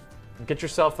CVS, and get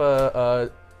yourself some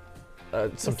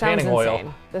tanning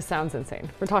oil. This sounds insane.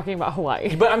 We're talking about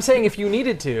Hawaii. But I'm saying if you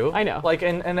needed to. I know. Like,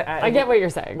 and I get what you're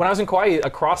saying. When I was in Kauai,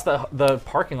 across the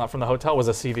parking lot from the hotel was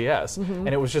a CVS, and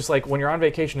it was just like when you're on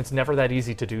vacation, it's never that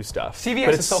easy to do stuff.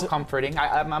 CVS is so comforting.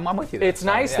 I'm with you there. It's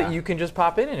nice that you can just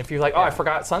pop in, and if you're like, oh, I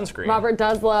forgot sunscreen. Robert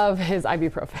does love his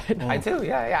ibuprofen. I do,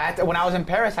 yeah. When I was in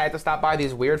Paris, I had to stop by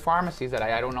these weird pharmacies that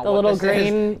I don't know the what little this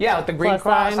green is. Yeah, with the green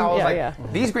cross. sign. I was Yeah,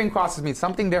 like, these green crosses mean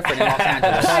something different in Los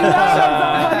Angeles. I know, that's so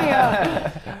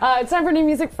funny. It's time for New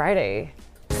Music Friday.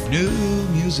 New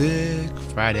Music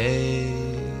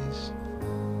Fridays.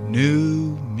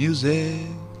 New Music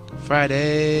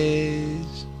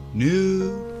Fridays.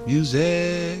 New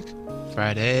Music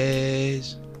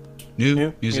Fridays.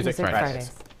 New Music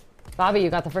Fridays. Bobby, you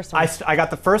got the first one. I got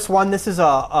the first one. This is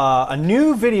a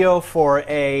new video for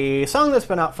a song that's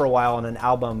been out for a while on an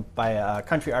album by a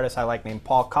country artist I like named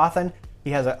Paul Cawthon. He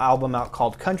has an album out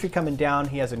called Country Coming Down.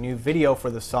 He has a new video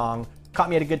for the song Caught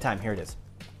Me at a Good Time. Here it is.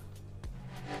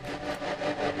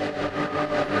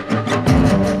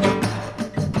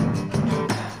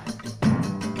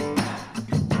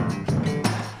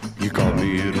 You caught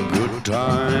me at a good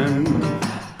time,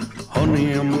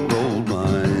 honey, I'm a gold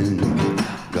mine.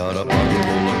 Got a pocket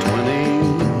full of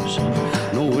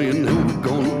 20s, knowing who we're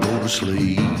gonna go to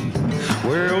sleep.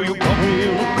 Well, you caught me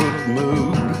in a good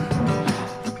mood,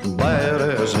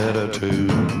 badass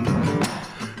attitude.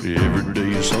 Every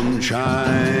day is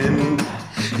sunshine,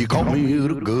 you caught me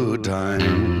at a good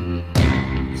time.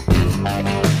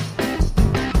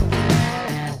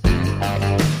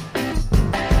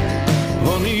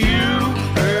 Honey, you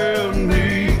and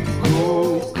me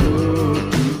go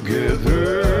good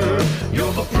together.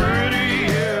 You're the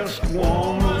prettiest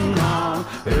woman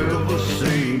I've ever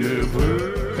seen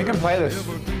ever. We can play this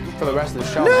for the rest of the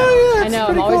show. Yeah, I know, it's I'm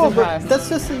pretty always cool, impressed. but that's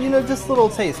just just a little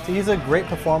taste. He's a great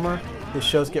performer. His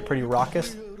shows get pretty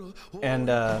raucous and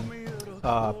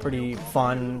pretty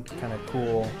fun, kind of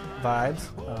cool vibes.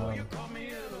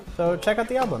 So check out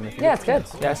the album if you Yeah, it's good.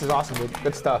 Yeah, this is awesome, dude.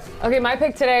 Good stuff. Okay, my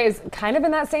pick today is kind of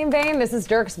in that same vein. This is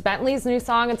Dierks Bentley's new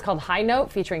song. It's called High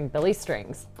Note, featuring Billy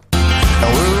Strings.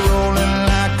 We're rolling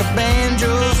like a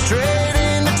banjo straight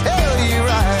in the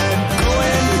Telluride,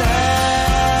 going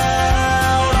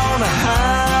out on a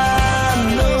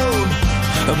high note,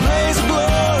 a blaze of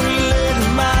glory lit in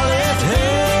my left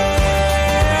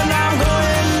hand. I'm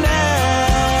going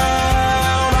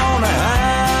out on a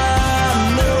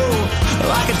high note,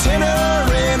 like a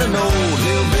tenor in an old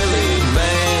hillbilly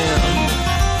band.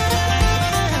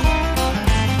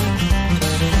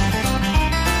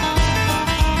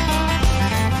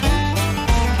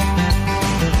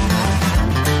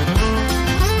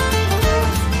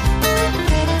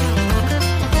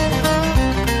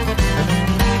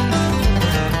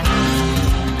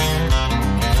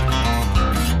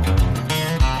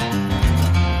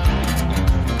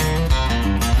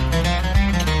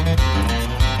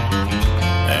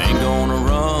 Ain't gonna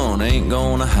run, ain't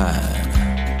gonna hide.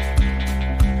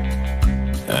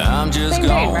 I'm just Same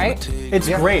vein, gonna right? take- It's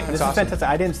great. This is awesome. fantastic.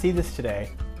 I didn't see this today.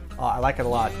 I like it a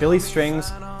lot. Billy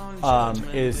Strings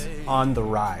is on the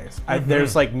rise.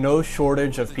 There's like no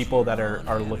shortage of people that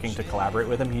are looking to collaborate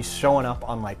with him. He's showing up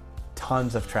on like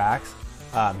tons of tracks.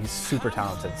 He's super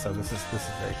talented. So this is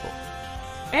very cool.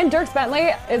 And Dierks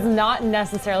Bentley is not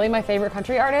necessarily my favorite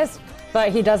country artist,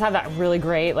 but he does have that really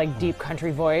great, like, deep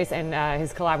country voice, and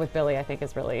his collab with Billy, I think,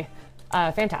 is really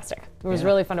fantastic. It was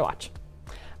really fun to watch.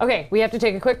 Okay, we have to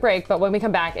take a quick break, but when we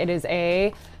come back, it is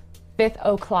a 5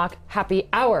 o'clock happy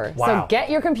hour. Wow. So get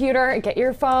your computer, get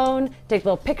your phone, take a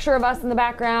little picture of us in the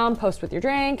background, post with your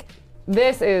drink.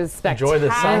 This is spectacular. Enjoy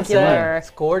the sunset.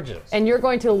 It's gorgeous. And you're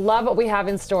going to love what we have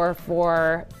in store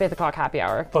for 5 o'clock happy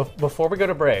hour. But before we go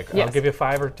to break, Yes. I'll give you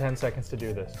 5 or 10 seconds to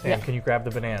do this. Sam, Yeah. can you grab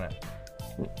the banana?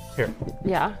 Here.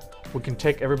 Yeah. We can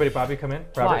take everybody. Bobby, come in.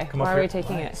 Robert, Why? come up Why are here. we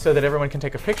taking it? So that everyone can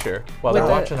take a picture while With they're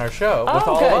the- watching our show with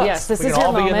Oh, all good. of us. Yes, this we is can your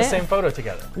all be in the moment. same photo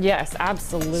together. Yes,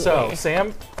 absolutely. So,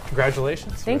 Sam,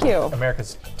 congratulations. Thank you.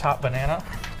 America's top banana.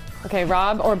 Okay,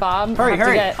 Rob or Bob Hurry, have to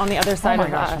hurry. get on the other side Oh of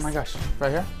my gosh, us. oh my gosh.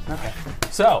 Right here? Okay.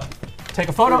 So, take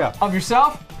a photo Here we go. of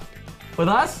yourself with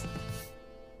us.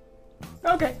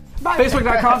 Okay. Bye.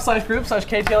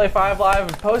 Facebook.com/group/KTLA5 Live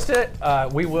and post it.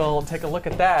 We will take a look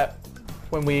at that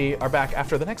when we are back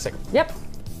after the next segment. Yep.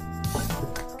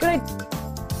 Good.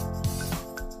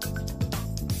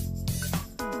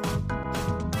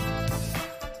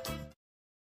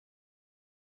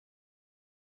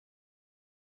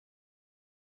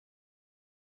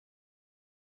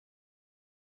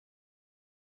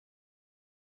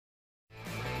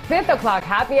 5th o'clock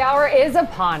happy hour is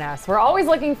upon us. We're always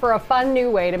looking for a fun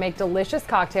new way to make delicious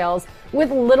cocktails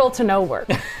with little to no work.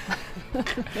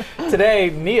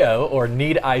 Today, Neo, or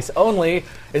Need Ice Only,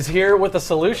 is here with a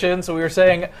solution. So we were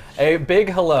saying a big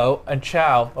hello and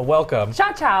ciao, a welcome.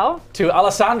 Ciao, ciao. To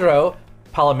Alessandro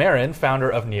Palomarin, founder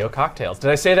of Neo Cocktails. Did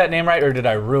I say that name right or did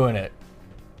I ruin it?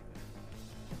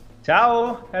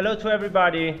 Ciao. Hello to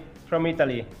everybody from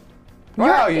Italy.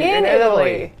 Wow, you're in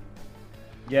Italy.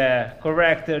 Yeah,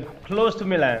 correct. Close to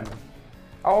Milan.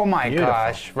 Oh my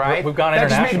gosh, right? We've gone That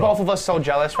international. just made both of us so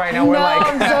jealous right now. We're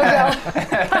I'm so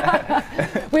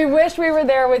jealous. We wish we were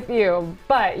there with you,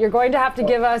 but you're going to have to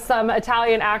give us some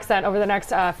Italian accent over the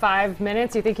next 5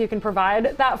 minutes. You think you can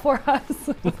provide that for us?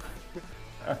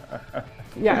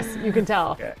 Yes, you can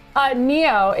tell. Okay.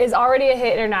 Neo is already a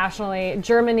hit internationally,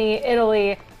 Germany,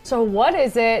 Italy. So what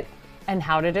is it and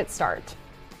how did it start?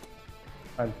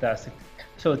 Fantastic.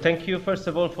 So thank you, first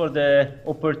of all, for the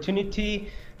opportunity.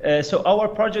 So our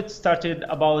project started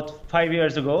about 5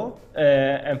 years ago.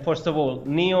 And first of all,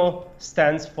 Neo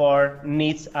stands for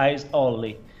Needs Eyes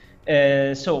Only.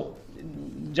 So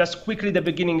just quickly, the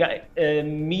beginning,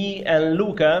 me and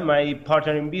Luca, my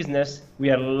partner in business,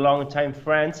 we are longtime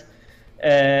friends.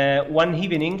 One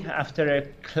evening, after a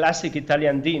classic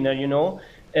Italian dinner,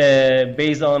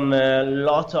 based on a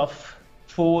lot of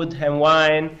food and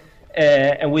wine,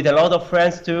 and with a lot of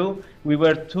friends too, we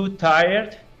were too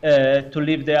tired to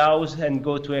leave the house and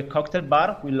go to a cocktail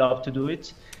bar. We love to do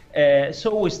it.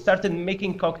 So we started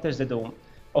making cocktails at home.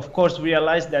 Of course, we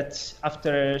realized that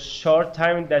after a short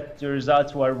time that the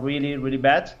results were really, really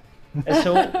bad. And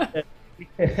so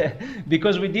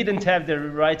because we didn't have the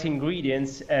right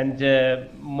ingredients and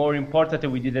more importantly,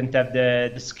 we didn't have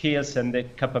the skills and the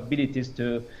capabilities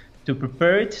to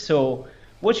prepare it. So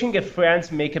watching a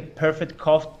friend make a perfect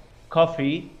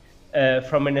coffee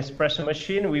from an espresso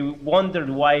machine, we wondered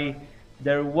why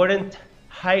there weren't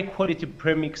high quality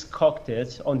premix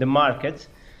cocktails on the market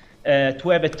to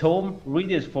have at home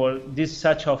ready for this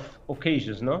such of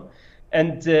occasions, no?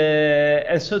 And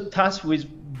so thus was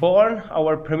born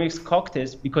our premix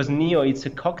cocktails, because Neo, it's a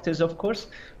cocktails, of course.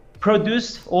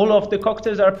 All of the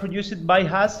cocktails are produced by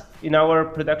us in our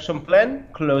production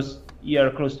plant, close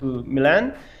to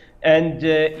Milan. And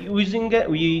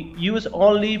we use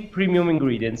only premium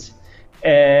ingredients,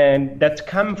 and that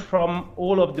come from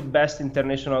all of the best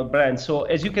international brands. So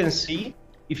as you can see,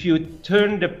 if you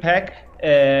turn the pack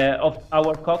of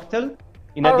our cocktail,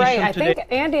 in addition I to think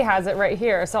Andy has it right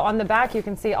here. So on the back, you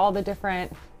can see all the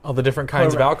different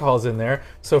kinds of alcohols in there.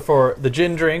 So for the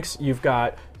gin drinks, you've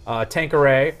got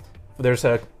Tanqueray. There's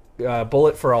a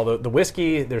bullet for all the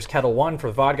whiskey. There's Kettle One for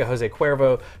vodka, Jose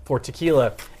Cuervo for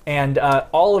tequila. And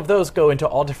all of those go into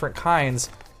all different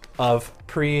kinds of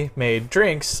pre-made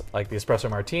drinks, like the espresso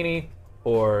martini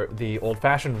or the old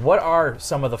fashioned. What are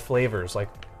some of the flavors? Like,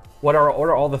 what are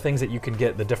all the things that you can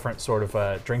get, the different sort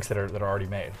of drinks that are already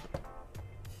made?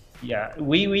 Yeah,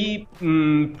 we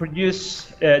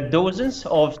produce dozens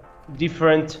of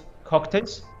different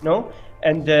cocktails, no?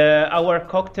 And our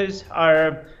cocktails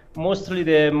are mostly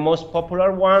the most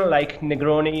popular one, like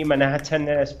Negroni, Manhattan,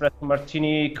 Espresso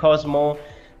Martini, Cosmo,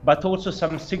 but also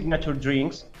some signature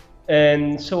drinks.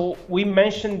 And so we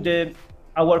mentioned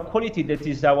our quality, that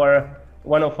is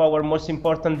one of our most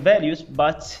important values,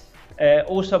 but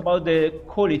also about the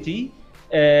quality.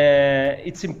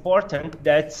 It's important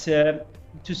that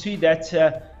to see that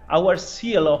our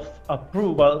seal of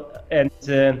approval and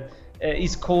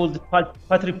is called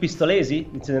Patrick Pistolesi.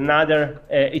 It's another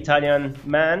Italian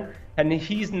man, and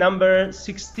he's number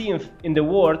 16th in the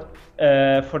world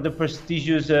for the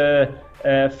prestigious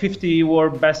 50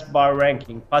 World Best Bar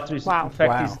ranking. Patrick, in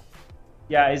fact,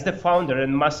 is the founder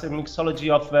and master mixology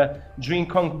of Drink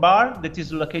Conk Bar that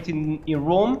is located in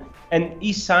Rome, and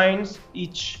he signs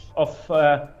each of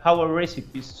our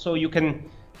recipes, so you can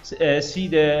see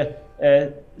the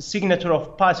signature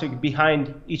of Patrick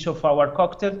behind each of our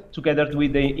cocktails, together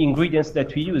with the ingredients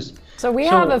that we use. So we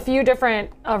have a few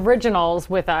different originals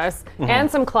with us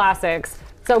and some classics.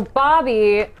 So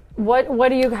Bobby, what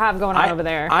do you have going on over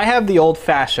there? I have the old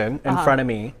fashioned in front of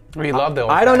me. We love the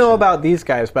old I don't know about these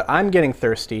guys, but I'm getting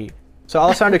thirsty. So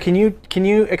Alessandro, can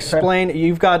you explain?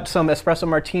 You've got some espresso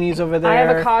martinis over there. I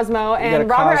have a Cosmo, and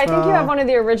Robert, I think you have one of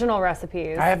the original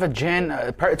recipes. I have a gin.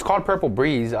 It's called Purple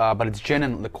Breeze, but it's gin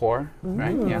and liqueur,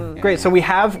 right? Yeah. Great. So we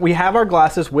have our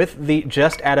glasses with the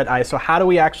just added ice. So how do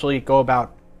we actually go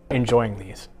about enjoying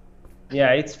these?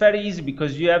 Yeah, it's very easy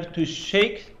because you have to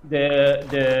shake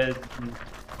the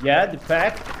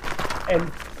pack and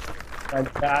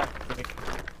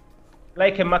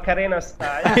like a Macarena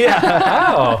style.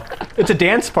 Yeah. Oh, it's a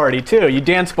dance party too. You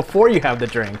dance before you have the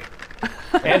drink.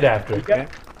 And after.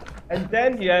 And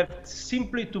then you have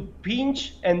simply to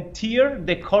pinch and tear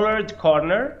the colored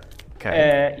corner.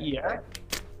 Okay. Yeah.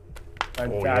 Oh,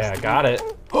 Fantastic. yeah, got it.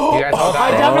 You guys all got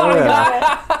I it? definitely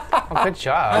got Oh, good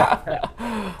job. it.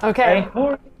 Okay. And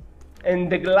pour in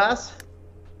the glass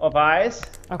of ice.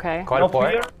 Okay. Quite a pour.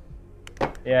 fear.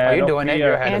 Yeah. Are you no doing it? fear.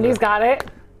 You're ahead of Andy's it. got it.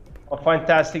 Oh,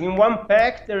 fantastic. In one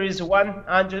pack, there is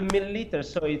 100 milliliters,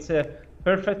 so it's a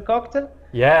perfect cocktail.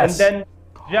 Yes. And then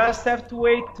just have to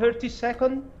wait 30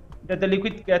 seconds that the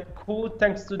liquid get cool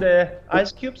thanks to the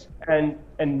ice cubes, and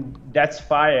that's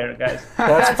fire, guys.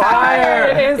 That's fire!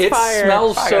 It is It fire.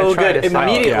 smells I so gotta try good. this out.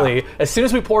 Immediately, as soon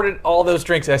as we poured it, all those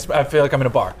drinks, I feel like I'm in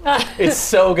a bar. It's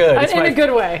so good. It's In my- a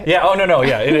good way. Yeah. Oh no.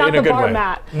 Yeah. In, Not in a the good bar way.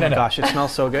 mat. No. No. Gosh, it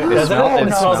smells so good. Doesn't it?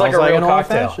 It smells like a real an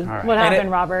cocktail. old-fashioned. What And happened,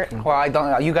 it- Robert? Well, I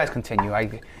don't. You guys continue.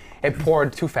 It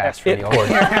poured too fast for It me. poured.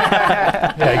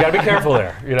 Yeah, you gotta be careful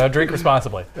there. Drink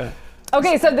responsibly.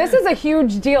 Okay, so this is a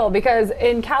huge deal because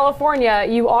in California,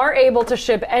 you are able to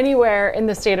ship anywhere in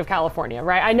the state of California,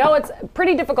 right? I know it's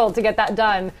pretty difficult to get that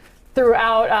done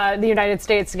throughout the United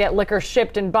States to get liquor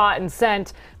shipped and bought and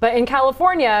sent, but in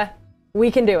California, we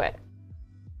can do it.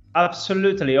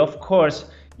 Absolutely, of course.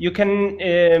 You can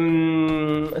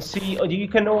you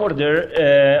can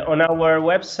order on our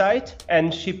website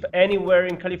and ship anywhere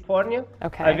in California.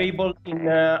 Okay. Available in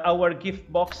our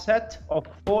gift box set of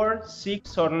 4,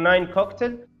 6, or 9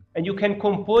 cocktails, and you can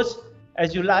compose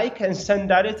as you like and send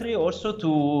directly also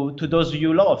to those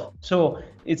you love. So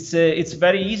it's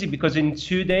very easy because in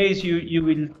 2 days you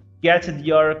will get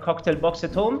your cocktail box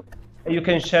at home and you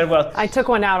can share what. I took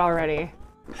one out already.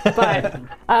 But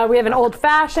we have an old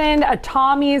fashioned, a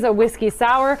Tommy's, a whiskey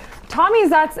sour. Tommy's,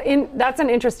 that's an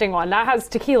interesting one. That has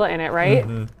tequila in it, right?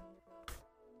 Mm-hmm.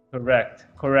 Correct.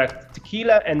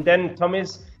 Tequila, and then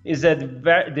Tommy's is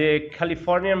the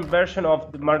Californian version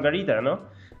of the margarita, no?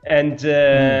 And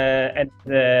the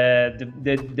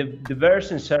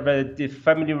version served at the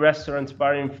Family Restaurant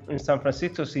Bar in San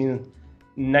Francisco in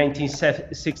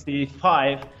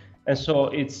 1965, and so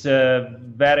it's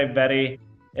very, very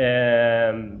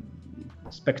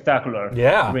spectacular.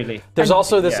 Yeah. Really. There's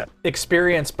also this Yeah.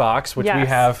 experience box, which we Yes.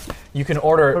 have. You can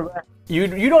order. Correct.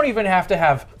 You don't even have to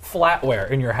have flatware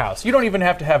in your house. You don't even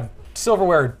have to have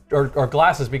silverware or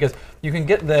glasses because you can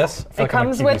get this. I feel It like I'm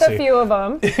comes on with a QVC. few of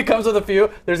them. It comes with a few.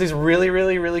 There's these really,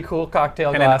 really, really cool cocktail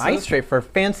And glasses. an ice tray for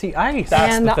fancy ice.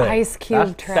 That's And the the thing. ice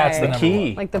cube tray. That's the number key.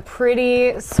 one. Like the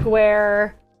pretty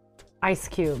square ice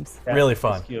cubes. Really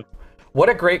fun. Ice cube. What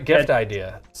a great gift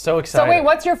idea. So So excited. wait,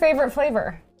 what's your favorite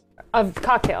flavor of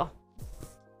cocktail?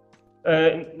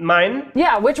 Mine,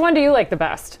 Yeah, which one do you like the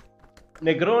best?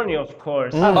 Negroni, of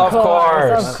course. Of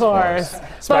course. Of course.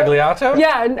 Spagliato?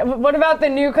 Yeah, and what about the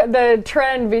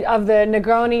trend of the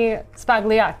Negroni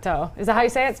Spagliato? Is that how you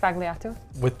say it? Spagliato?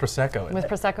 With Prosecco in With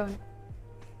it. Prosecco? in it?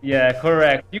 Yeah,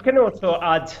 correct. You can also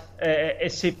add a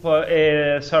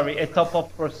top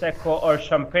of Prosecco or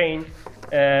champagne.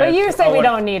 But you say we our-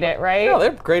 don't need it, right? No,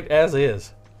 they're great as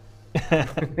is.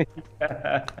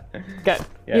 Good.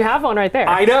 You have one right there.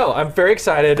 I know. I'm very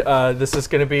excited. This is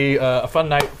going to be a fun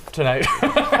night tonight.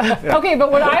 Okay,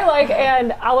 but what I like,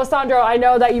 and Alessandro, I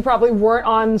know that you probably weren't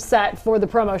on set for the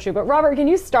promo shoot, but Robert, can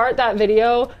you start that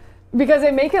video? Because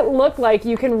they make it look like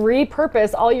you can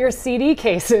repurpose all your CD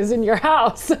cases in your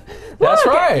house. That's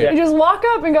Look, right. You just walk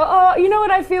up and go, oh, you know what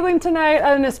I'm feeling tonight?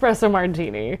 An espresso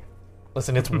martini.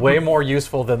 Listen, it's way more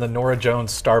useful than the Norah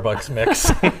Jones Starbucks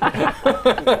mix.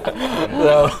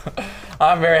 So,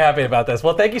 I'm very happy about this.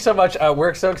 Well, thank you so much.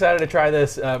 We're so excited to try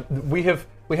this. We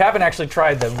haven't actually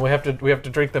tried them. We have to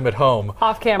drink them at home.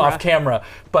 Off camera.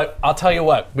 But I'll tell you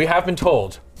what, we have been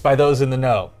told by those in the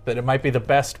know that it might be the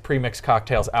best premixed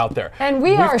cocktails out there. And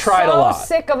we've We've tried a so lot.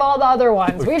 sick of all the other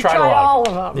ones. We've tried a tried lot all of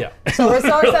of them. Yeah. So we're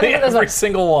so excited Literally for this every one.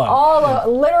 single one.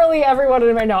 Literally every one of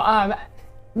them I know.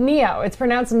 Neo, it's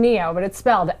pronounced Neo, but it's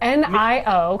spelled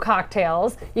N-I-O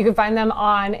cocktails. You can find them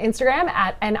on Instagram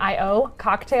at NIO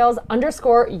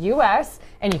cocktails_US,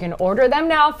 and you can order them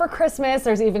now for Christmas.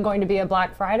 There's even going to be a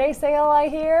Black Friday sale, I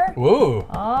hear. Ooh.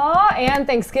 Oh, and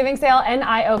Thanksgiving sale,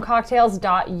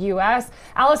 NIOcocktails.us.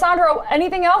 Alessandro,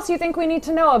 anything else you think we need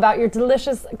to know about your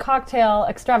delicious cocktail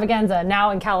extravaganza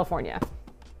now in California?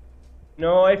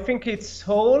 No, I think it's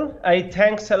all. I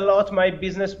thanks a lot my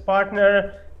business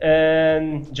partner,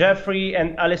 Jeffrey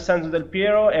and Alessandro Del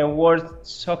Piero, and World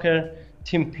Soccer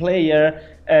team player,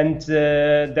 and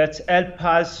that helped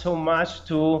us so much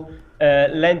to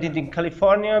land in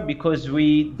California because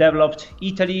we developed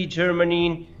Italy,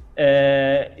 Germany,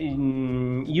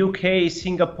 in UK,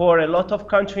 Singapore, a lot of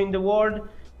countries in the world.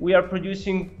 We are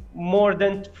producing more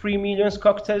than 3 million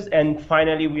cocktails, and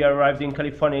finally we arrived in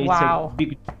California. Wow. It's a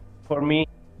big for me.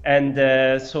 And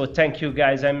so thank you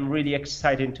guys. I'm really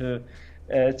excited to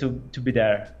be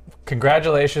there.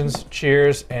 Congratulations,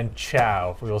 cheers, and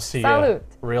ciao. We will see Salute.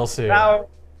 you real soon. Ciao.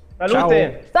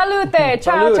 Salute. Salute.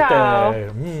 Ciao, ciao.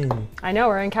 Mm. I know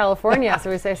we're in California, so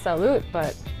we say salute,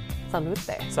 but salute.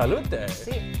 Salute.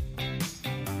 See.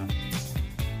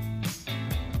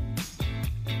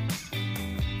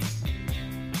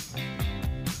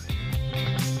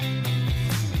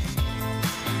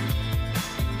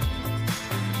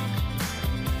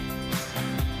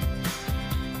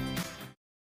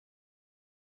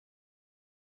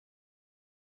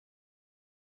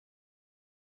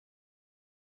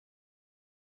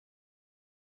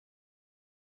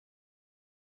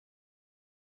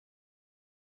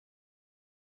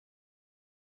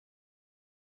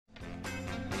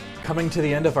 Coming to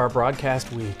the end of our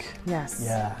broadcast week. Yes.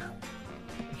 Yeah.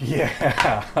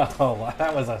 Oh,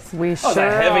 that was a We that was sure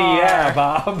a heavy are. yeah,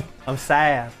 Bob. I'm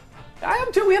sad. I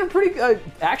am too. We had a pretty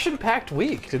action-packed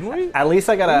week, didn't we? At least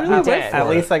I got We really went at for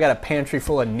least it. I got a pantry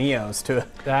full of Neos to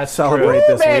That's celebrate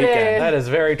true. this weekend. That is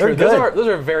very true. They're good. Those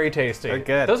are very tasty. They're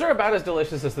good. Those are about as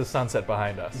delicious as the sunset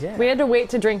behind us. Yeah. We had to wait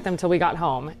to drink them till we got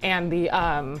home, and the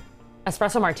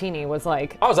espresso martini was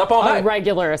like I was up all a night.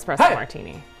 regular espresso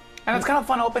martini. And it's kind of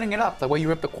fun opening it up, like where you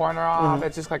rip the corner off.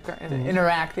 It's just like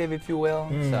interactive, if you will.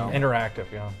 So Interactive,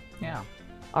 yeah. yeah.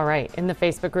 All right, in the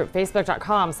Facebook group,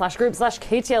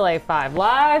 facebook.com/group/KTLA5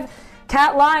 Live.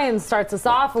 Cat Lions starts us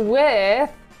off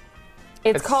with,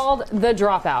 it's called The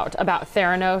Dropout, about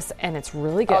Theranos, and it's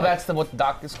really good. Oh, that's what the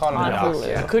doc is called On the doc. Hulu.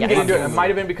 Yeah. I couldn't Yes. get into it. It might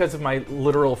have been because of my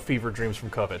literal fever dreams from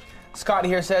COVID. Scott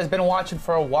here says, been watching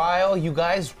for a while. You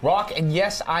guys rock, and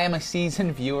yes, I am a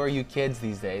seasoned viewer. You kids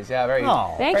these days, yeah, very.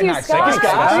 Oh. Thank very you, nice. Scott. Thank you,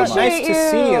 Scott. Appreciate Nice to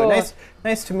see you. you.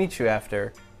 Nice to meet you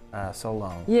after so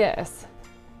long. Yes.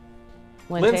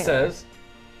 Lynn Taylor. says,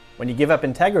 When you give up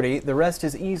integrity, the rest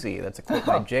is easy. That's a quote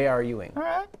by J.R. Ewing. All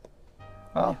right.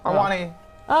 Well, I want to.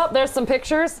 Oh, there's some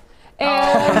pictures.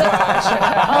 And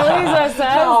Aliza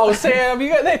says, "Oh, Sam,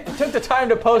 they took the time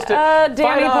to post it. Danny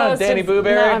Fight on, posted. Danny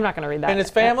Booberry. No, I'm not going to read that. And his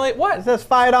family. What? It says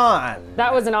fight on.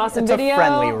 That was an awesome It's a video.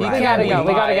 friendly We riot. gotta go.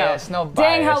 We gotta go. Bias, no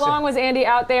Dang, how bias. long was Andy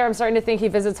out there? I'm starting to think he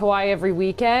visits Hawaii every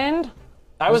weekend.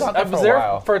 I was out there for a there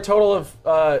while. for a total of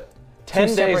 10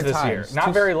 Two days separate this year. times.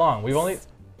 Not very long. We've only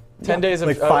 10 days of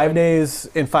Like 5 days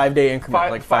in 5 day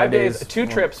increments. Like 5 days, 2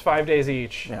 trips, 5 days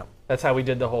each. Yeah. That's how we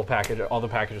did the whole package, all the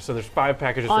packages. So there's 5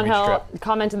 packages for each Angel trip.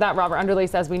 commented that. Robert Underley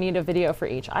says we need a video for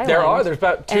each island. There's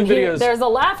about 2 and videos. there's a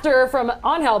laughter from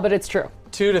Angel, but it's true.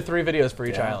 2 to 3 videos for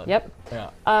each island. Yep. Yeah.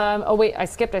 Oh wait, I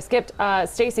skipped.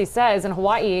 Stacy says in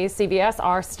Hawaii, CVS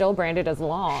are still branded as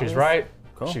Longs. She's right.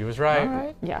 She was right. All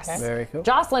right. Yes. Very cool.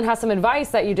 Jocelyn has some advice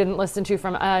that you didn't listen to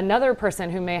from another person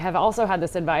who may have also had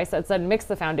this advice that said mix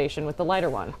the foundation with the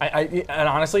lighter one. And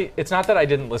honestly, it's not that I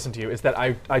didn't listen to you. It's that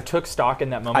I took stock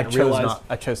in that moment and realized.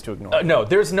 I chose to ignore it. No,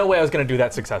 there's no way I was going to do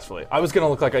that successfully. I was going to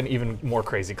look like an even more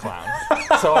crazy clown.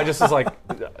 So I just was like,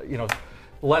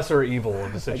 lesser evil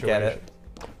in the situation. get it.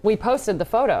 We posted the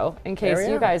photo in case There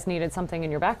we you are. guys needed something in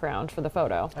your background for the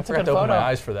photo. I forgot to open my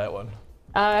eyes for that one.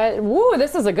 Woo,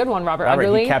 this is a good one, Robert Robert,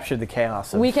 Underley. you captured the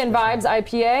chaos. Of Weekend Vibes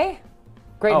IPA.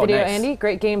 Great Oh, video, nice. Andy.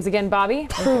 Great games again, Bobby.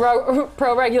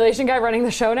 Pro regulation guy running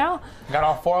the show now. Got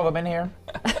all 4 of them in here.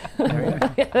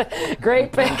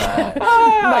 Great pick.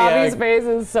 Bobby's face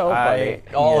is so funny.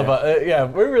 All of us. Yeah,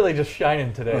 we're really just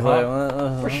shining today,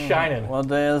 huh? We're shining. What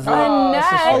day is it? Annette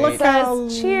how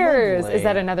says, cheers. lovely. Is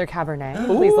that another Cabernet?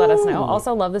 Please let us know.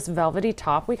 Also love this velvety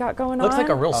top we got going Looks on. like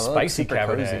a real Oh, that looks spicy super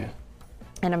Cabernet. cozy.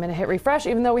 And I'm going to hit refresh,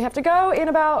 even though we have to go in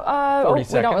about, 30 we don't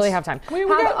seconds. really have time. We Have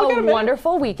got a a minute.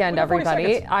 wonderful weekend, We got 40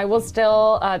 everybody. seconds. I will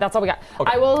still, that's all we got.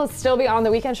 Okay. I will still be on the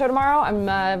weekend show tomorrow.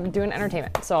 I'm doing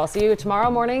entertainment. So I'll see you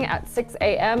tomorrow morning at 6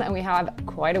 a.m. and we have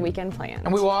quite a weekend planned.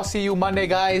 And we will all see you Monday,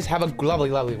 guys. Have a lovely,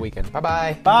 lovely weekend.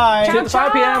 Bye-bye. Bye. Ciao, 2 to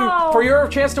 5 p.m. ciao. for your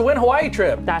chance to win Hawaii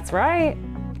trip. That's right.